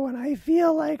 Moira, when I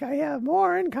feel like I have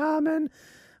more in common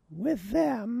with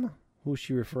them. Who's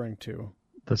she referring to?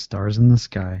 The stars in the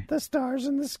sky. The stars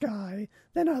in the sky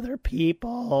than other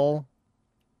people.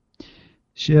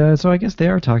 Yeah, so I guess they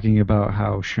are talking about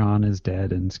how Sean is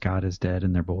dead and Scott is dead,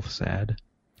 and they're both sad.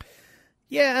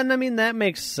 Yeah, and I mean, that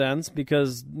makes sense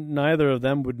because neither of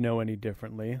them would know any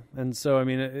differently. And so, I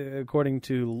mean, according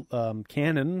to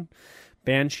canon,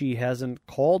 Banshee hasn't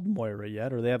called Moira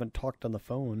yet, or they haven't talked on the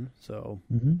phone. So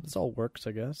this all works,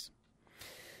 I guess.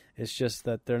 It's just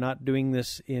that they're not doing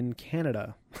this in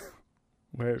Canada,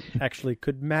 where it actually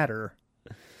could matter.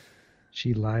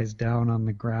 She lies down on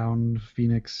the ground.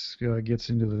 Phoenix gets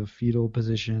into the fetal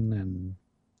position, and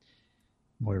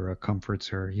Moira comforts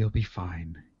her. You'll be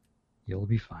fine. You'll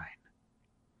be fine.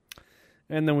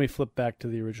 And then we flip back to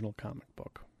the original comic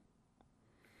book.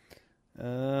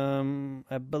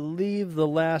 I believe the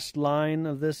last line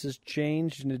of this is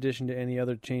changed in addition to any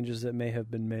other changes that may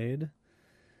have been made.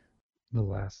 The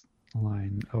last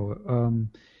line.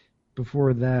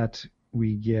 Before that,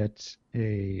 we get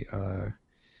a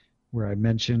where I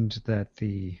mentioned that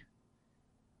the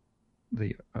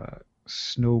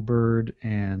Snowbird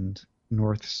and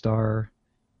North Star,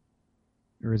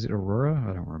 or is it Aurora?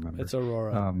 I don't remember. It's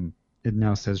Aurora. It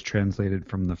now says translated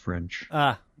from the French.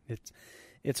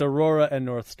 It's Aurora and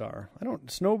North Star.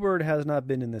 Snowbird has not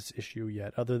been in this issue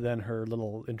yet, other than her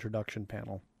little introduction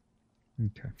panel.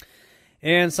 Okay.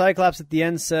 And Cyclops at the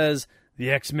end says,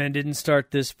 "The X-Men didn't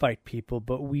start this fight, people,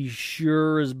 but we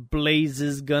sure as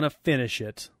blazes gonna finish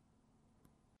it."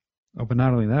 Oh, but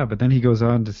not only that, but then he goes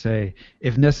on to say,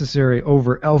 if necessary,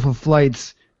 over Alpha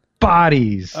Flight's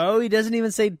bodies. Oh, he doesn't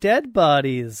even say dead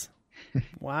bodies.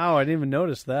 Wow, I didn't even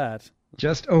notice that.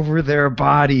 Just over their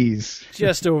bodies.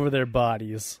 Just over their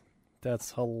bodies.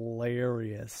 That's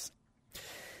hilarious.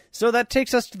 So that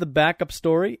takes us to the backup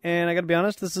story, and I gotta be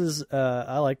honest, this is,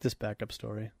 I like this backup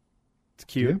story. It's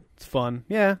cute. Yeah. It's fun.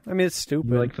 Yeah, I mean, it's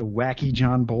stupid. You like the wacky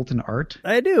John Bolton art?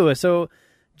 I do. So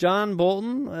John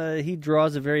Bolton, he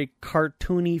draws a very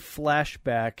cartoony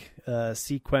flashback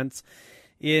sequence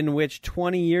in which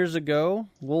 20 years ago,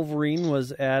 Wolverine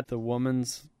was at the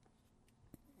woman's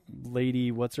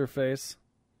lady, what's her face?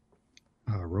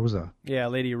 Rosa. Yeah,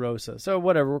 Lady Rosa. So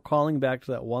whatever, we're calling back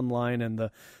to that one line and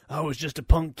I was just a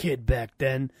punk kid back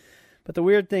then. But the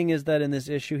weird thing is that in this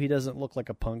issue, he doesn't look like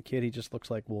a punk kid. He just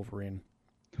looks like Wolverine.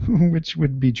 Which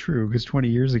would be true, because 20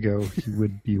 years ago, he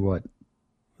would be what?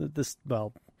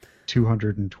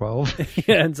 212?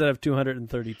 Yeah, instead of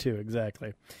 232,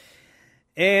 exactly.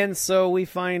 And so we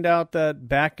find out that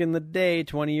back in the day,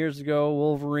 20 years ago,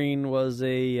 Wolverine was what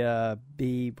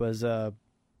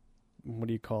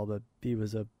do you call it? He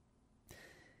was a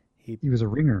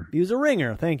ringer. He was a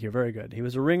ringer. Thank you. Very good. He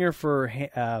was a ringer for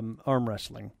arm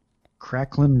wrestling.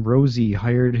 Cracklin Rosie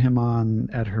hired him on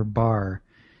at her bar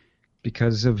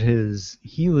because of his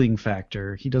healing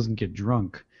factor. He doesn't get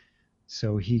drunk,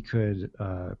 so he could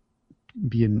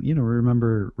be in,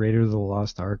 remember Raiders of the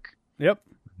Lost Ark? Yep.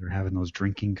 They're having those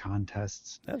drinking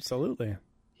contests. Absolutely.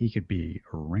 He could be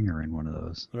a ringer in one of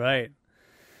those. Right.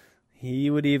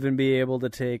 He would even be able to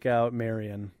take out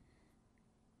Marion.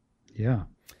 Yeah.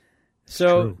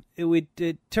 So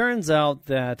it turns out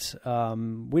that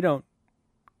we don't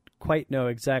quite know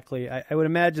exactly. I would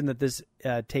imagine that this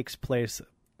takes place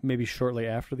maybe shortly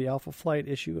after the Alpha Flight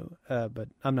issue, but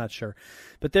I'm not sure.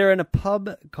 But they're in a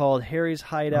pub called Harry's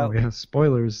Hideout. Oh, yeah.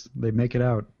 Spoilers. They make it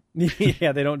out.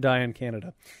 Yeah, they don't die in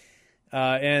Canada.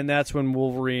 And that's when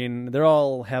Wolverine, they're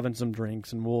all having some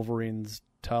drinks, and Wolverine's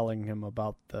telling him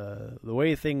about the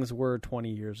way things were 20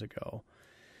 years ago.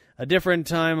 A different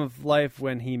time of life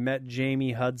when he met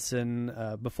Jamie Hudson,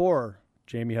 before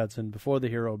the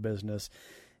hero business.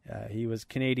 He was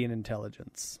Canadian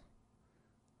intelligence.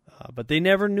 But they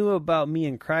never knew about me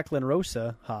and Cracklin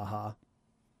Rosa, haha.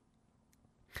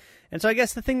 And so I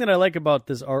guess the thing that I like about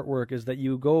this artwork is that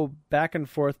you go back and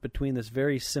forth between this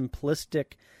very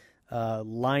simplistic,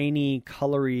 liney,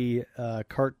 colory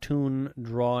cartoon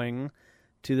drawing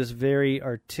to this very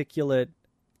articulate,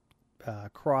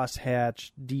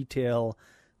 crosshatch detail,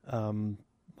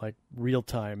 like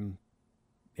real-time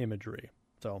imagery.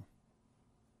 So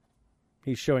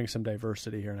he's showing some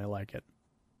diversity here, and I like it.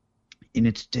 In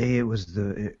its day,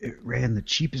 it ran the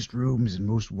cheapest rooms and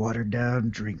most watered-down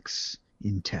drinks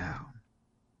in town,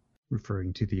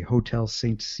 referring to the Hotel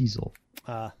Saint Cecil.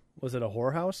 Was it a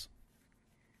whorehouse?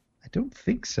 I don't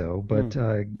think so, but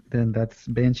then that's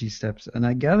Banshee Steps, and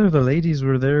I gather the ladies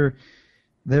were there.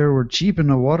 They were cheap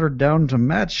and watered down to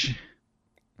match.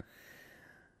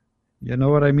 You know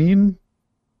what I mean?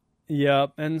 Yeah,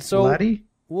 and so Laddie?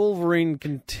 Wolverine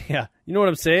can. Yeah, you know what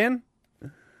I'm saying?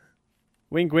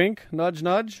 Wink, wink, nudge,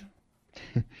 nudge.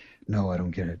 No, I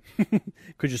don't get it.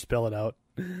 Could you spell it out?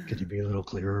 Could you be a little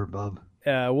clearer, Bub?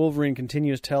 Wolverine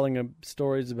continues telling him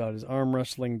stories about his arm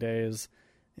wrestling days,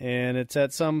 and it's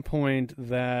at some point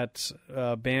that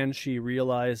Banshee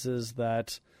realizes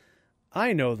that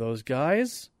I know those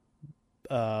guys.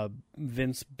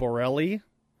 Vince Borelli,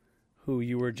 who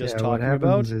you were just talking about.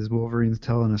 What happens is Wolverine's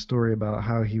telling a story about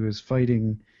how he was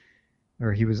fighting,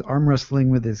 or he was arm wrestling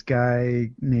with this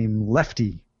guy named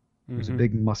Lefty, who's a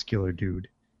big muscular dude.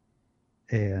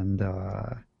 And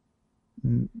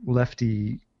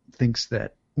Lefty thinks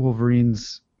that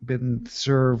Wolverine's been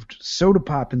served soda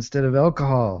pop instead of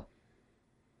alcohol.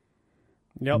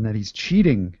 Yep. And that he's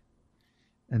cheating.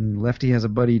 And Lefty has a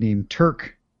buddy named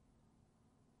Turk.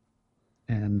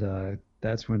 And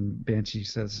that's when Banshee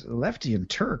says, Lefty and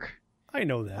Turk. I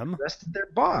know them. Arrested their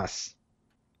boss.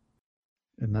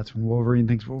 And that's when Wolverine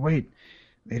thinks, well, wait,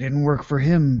 they didn't work for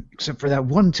him except for that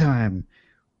one time.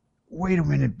 Wait a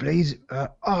minute,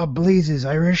 Blazes,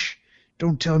 Irish.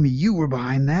 Don't tell me you were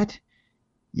behind that.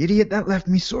 You idiot, that left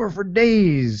me sore for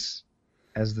days.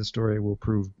 As the story will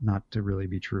prove not to really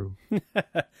be true.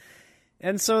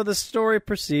 And so the story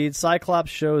proceeds.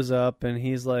 Cyclops shows up, and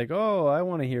he's like, oh, I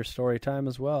want to hear story time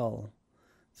as well.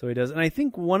 So he does. And I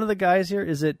think one of the guys here,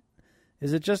 is it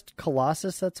just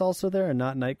Colossus that's also there and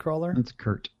not Nightcrawler? It's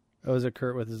Kurt. Oh, is it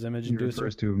Kurt with his image He inducer?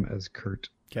 refers to him as Kurt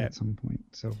Okay. at some point.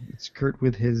 So it's Kurt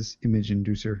with his image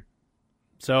inducer.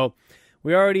 So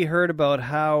we already heard about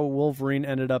how Wolverine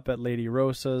ended up at Lady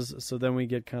Rosa's. So then we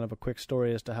get kind of a quick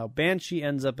story as to how Banshee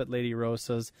ends up at Lady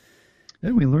Rosa's.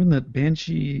 Then we learned that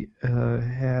Banshee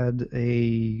had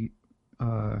a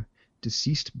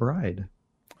deceased bride.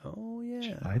 Oh,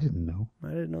 yeah. I didn't know. I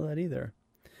didn't know that either.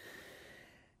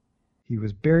 He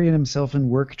was burying himself in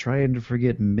work trying to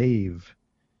forget Maeve,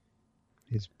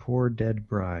 his poor dead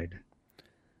bride.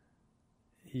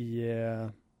 Yeah.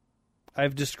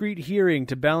 I've discreet hearing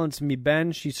to balance me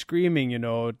banshee screaming,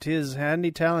 'tis handy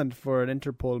talent for an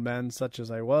Interpol man such as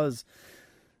I was.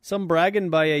 Some bragging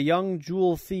by a young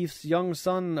jewel thief's young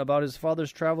son about his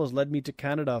father's travels led me to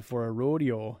Canada for a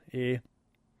rodeo, eh?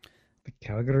 The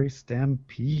Calgary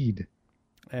Stampede.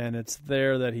 And it's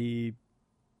there that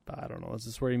I don't know, is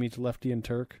this where he meets Lefty and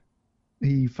Turk?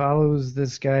 He follows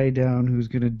this guy down who's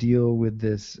going to deal with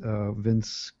this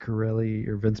Vince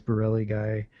Borelli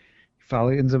guy.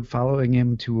 Ends up following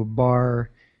him to a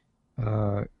bar,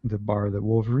 the bar that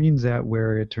Wolverine's at,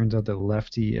 where it turns out that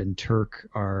Lefty and Turk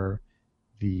are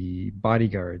the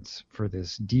bodyguards for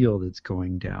this deal that's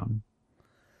going down.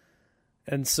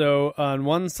 And so on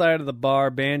one side of the bar,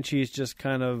 Banshee's just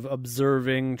kind of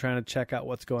observing, trying to check out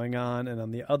what's going on. And on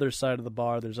the other side of the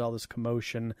bar, there's all this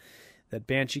commotion that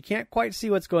Banshee can't quite see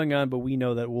what's going on, but we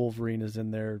know that Wolverine is in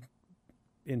there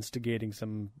instigating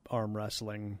some arm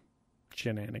wrestling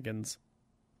shenanigans.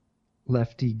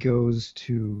 Lefty goes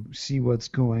to see what's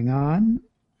going on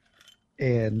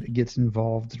and gets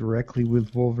involved directly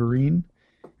with Wolverine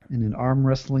in an arm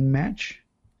wrestling match,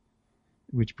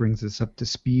 which brings us up to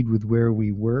speed with where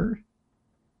we were.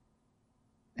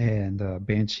 And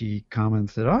Banshee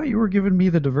comments that, "Oh, you were giving me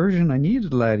the diversion I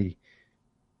needed, laddie."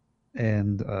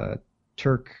 And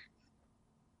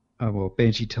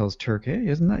Banshee tells Turk, "Hey,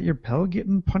 isn't that your pal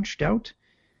getting punched out?"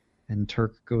 And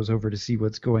Turk goes over to see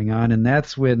what's going on, and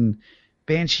that's when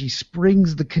Banshee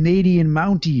springs the Canadian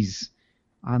Mounties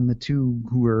on the two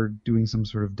who are doing some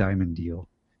sort of diamond deal.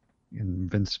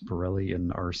 And Vince Borelli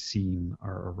and Arsene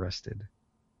are arrested.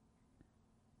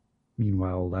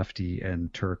 Meanwhile, Lefty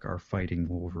and Turk are fighting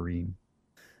Wolverine.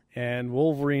 And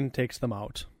Wolverine takes them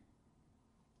out.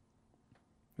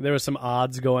 There was some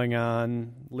odds going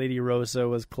on. Lady Rosa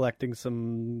was collecting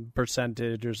some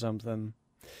percentage or something.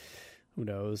 Who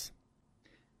knows?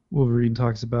 Wolverine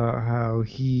talks about how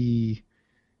he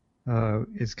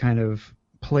is kind of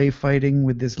play fighting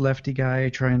with this Lefty guy,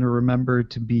 trying to remember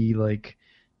to be like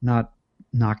not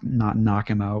knock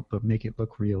him out, but make it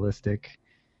look realistic.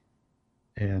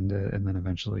 And then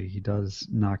eventually he does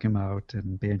knock him out.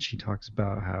 And Banshee talks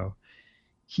about how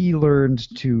he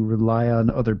learned to rely on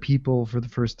other people for the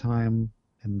first time,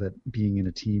 and that being in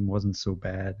a team wasn't so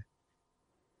bad.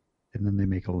 And then they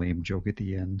make a lame joke at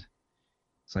the end.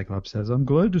 Cyclops says, "I'm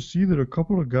glad to see that a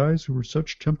couple of guys who were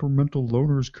such temperamental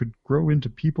loners could grow into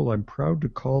people I'm proud to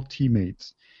call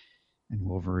teammates." And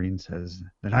Wolverine says,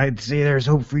 "Then I'd say there's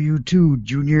hope for you too,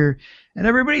 Junior." And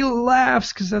everybody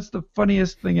laughs because that's the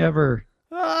funniest thing ever.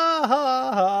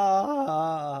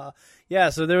 Yeah,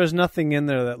 so there was nothing in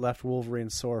there that left Wolverine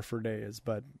sore for days,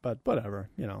 but whatever,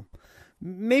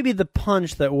 Maybe the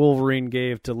punch that Wolverine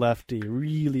gave to Lefty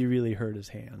really, really hurt his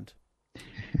hand.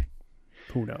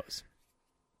 Who knows?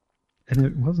 And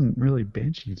it wasn't really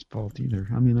Banshee's fault either.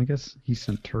 I mean, I guess he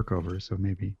sent Turk over, so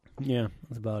maybe. Yeah,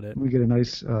 that's about it. We get a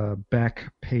nice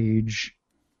back page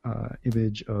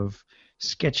image of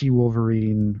sketchy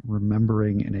Wolverine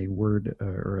remembering in a word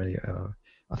or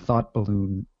a thought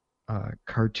balloon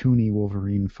cartoony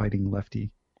Wolverine fighting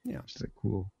Lefty. Yeah. Which is a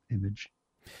cool image.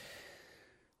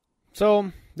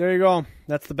 So, there you go.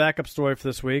 That's the backup story for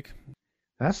this week.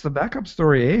 That's the backup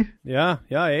story, eh? Yeah,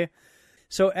 eh?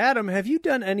 So, Adam, have you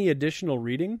done any additional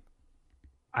reading?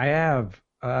 I have.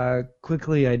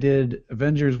 Quickly, I did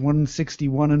Avengers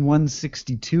 161 and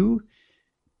 162.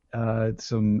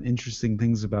 Some interesting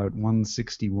things about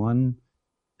 161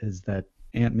 is that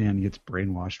Ant-Man gets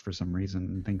brainwashed for some reason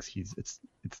and thinks it's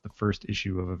the first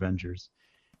issue of Avengers.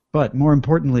 But more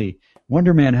importantly,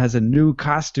 Wonder Man has a new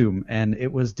costume, and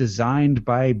it was designed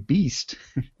by Beast.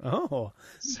 Oh.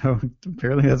 So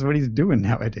apparently that's what he's doing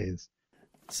nowadays.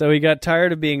 So he got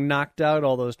tired of being knocked out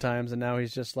all those times, and now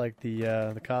he's just like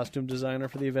the costume designer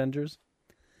for the Avengers?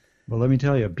 Well, let me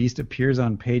tell you, Beast appears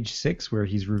on page 6 where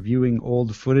he's reviewing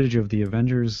old footage of the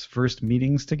Avengers' first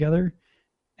meetings together,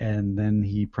 and then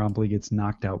he promptly gets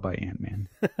knocked out by Ant-Man.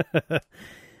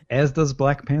 As does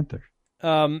Black Panther.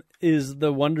 Is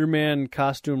the Wonder Man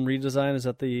costume redesign, is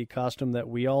that the costume that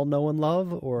we all know and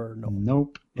love, or no?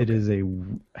 Nope. It is a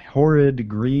horrid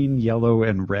green, yellow,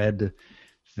 and red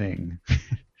thing.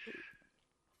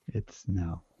 It's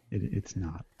not.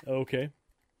 Okay.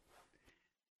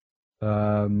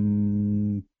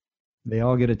 They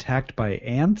all get attacked by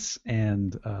ants,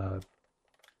 and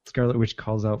Scarlet Witch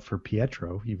calls out for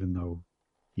Pietro, even though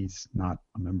he's not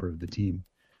a member of the team,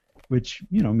 which,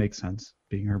 makes sense,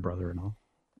 being her brother and all.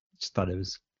 Just thought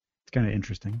it's kind of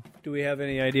interesting. Do we have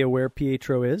any idea where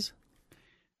Pietro is?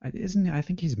 I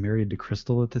think he's married to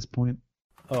Crystal at this point.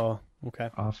 Oh, okay.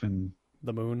 Off in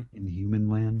the moon. In Human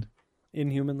Land.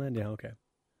 In Human Land, yeah, okay.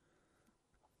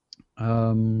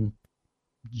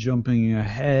 Jumping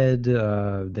ahead,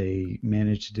 they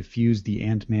manage to defuse the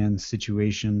Ant-Man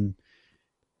situation,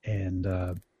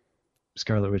 and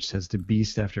Scarlet Witch says to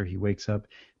Beast after he wakes up,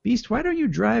 "Beast, why don't you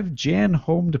drive Jan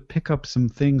home to pick up some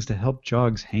things to help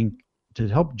jog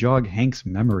Hank's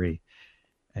memory?"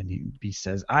 And Beast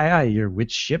says, "Aye, your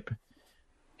which ship?"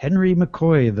 "Henry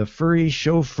McCoy, the furry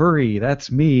chauffeur,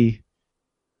 that's me."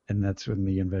 And that's when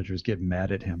the Avengers get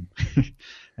mad at him.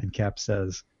 And Cap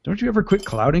says, "Don't you ever quit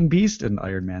clouding, Beast?" And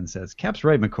Iron Man says, "Cap's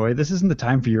right, McCoy. This isn't the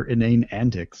time for your inane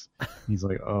antics." And he's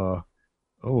like, oh,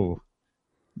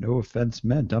 no offense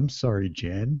meant. I'm sorry,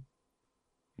 Jan."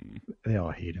 They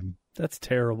all hate him. That's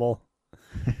terrible.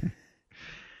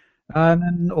 And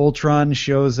then Ultron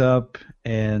shows up,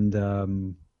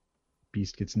 and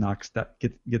Beast gets knocked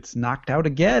out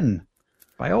again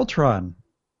by Ultron.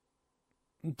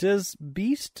 Do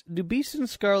Beast and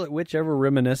Scarlet Witch ever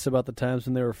reminisce about the times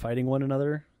when they were fighting one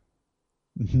another?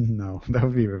 No, that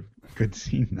would be a good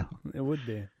scene, though. It would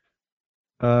be.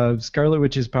 Scarlet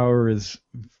Witch's power is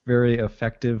very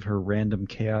effective. Her random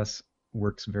chaos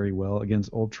works very well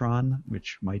against Ultron,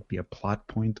 which might be a plot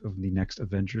point of the next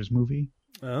Avengers movie.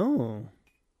 Oh.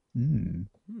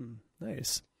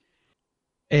 Nice.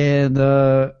 And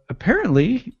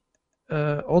apparently,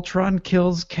 Ultron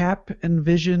kills Cap and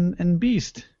Vision and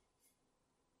Beast.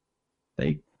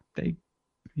 They're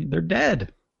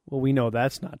dead. Well, we know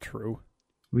that's not true.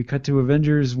 We cut to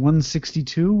Avengers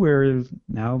 162, where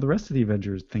now the rest of the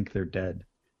Avengers think they're dead.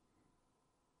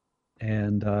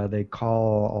 And they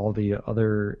call all the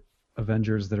other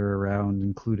Avengers that are around,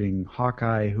 including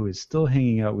Hawkeye, who is still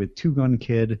hanging out with Two Gun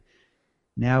Kid,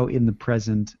 now in the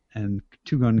present. And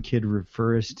Two Gun Kid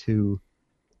refers to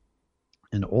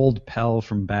an old pal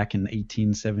from back in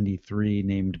 1873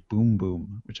 named Boom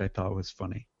Boom, which I thought was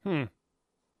funny.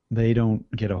 They don't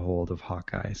get a hold of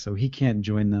Hawkeye, so he can't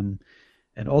join them.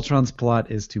 And Ultron's plot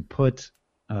is to put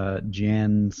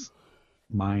Jan's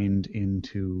mind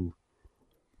into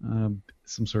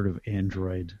some sort of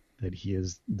android that he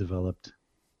has developed,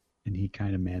 and he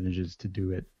kind of manages to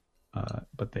do it.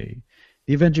 But the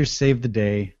Avengers save the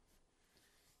day,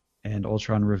 and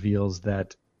Ultron reveals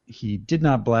that he did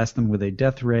not blast them with a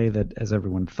death ray that, as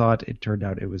everyone thought, it turned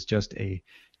out it was just a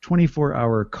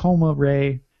 24-hour coma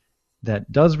ray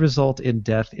that does result in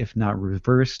death if not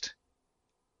reversed,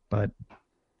 but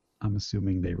I'm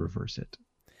assuming they reverse it.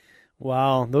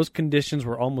 Wow, those conditions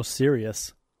were almost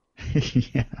serious.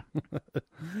 Yeah.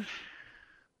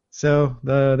 So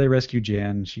they rescue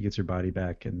Jan, she gets her body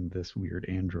back, and this weird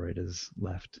android is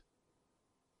left.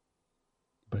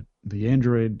 But the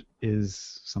android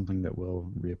is something that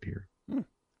will reappear.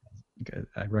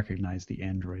 I recognize the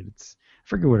android. I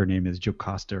forget what her name is,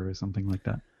 Jocasta or something like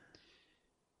that.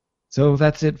 So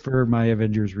that's it for my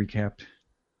Avengers recap.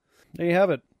 There you have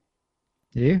it.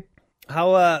 Yeah.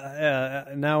 How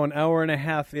now an hour and a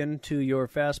half into your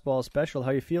fastball special,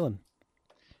 how you feeling?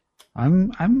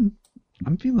 I'm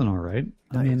feeling all right.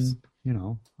 Nice. I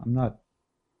mean, I'm not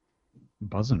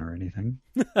buzzing or anything.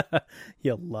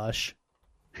 You lush.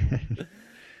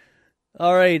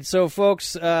 All right, so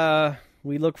folks,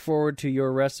 we look forward to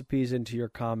your recipes and to your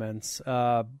comments.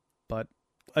 But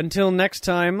until next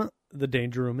time, the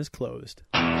Danger Room is closed.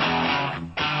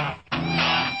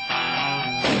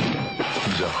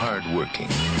 He's a hard-working,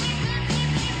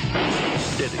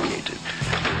 dedicated,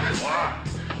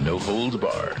 no holds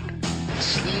barred,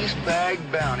 sleazebag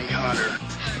bounty hunter.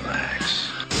 Relax.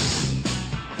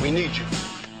 We need you.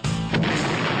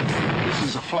 This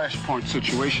is a flashpoint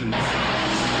situation.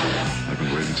 I've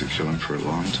been waiting to kill him for a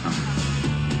long time.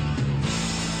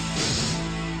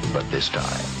 But this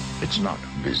time, it's not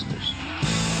business.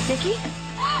 Vicky?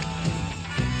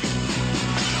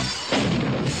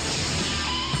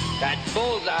 That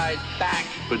bullseye's back.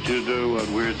 Would you do what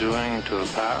we're doing to a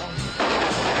pal?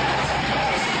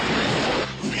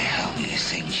 Who the hell do you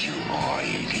think you are?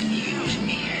 You can use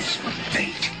me as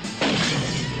bait.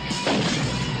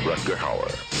 Rutger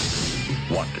Hauer.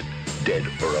 Wanted dead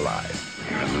or alive.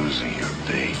 You're losing your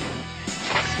bait.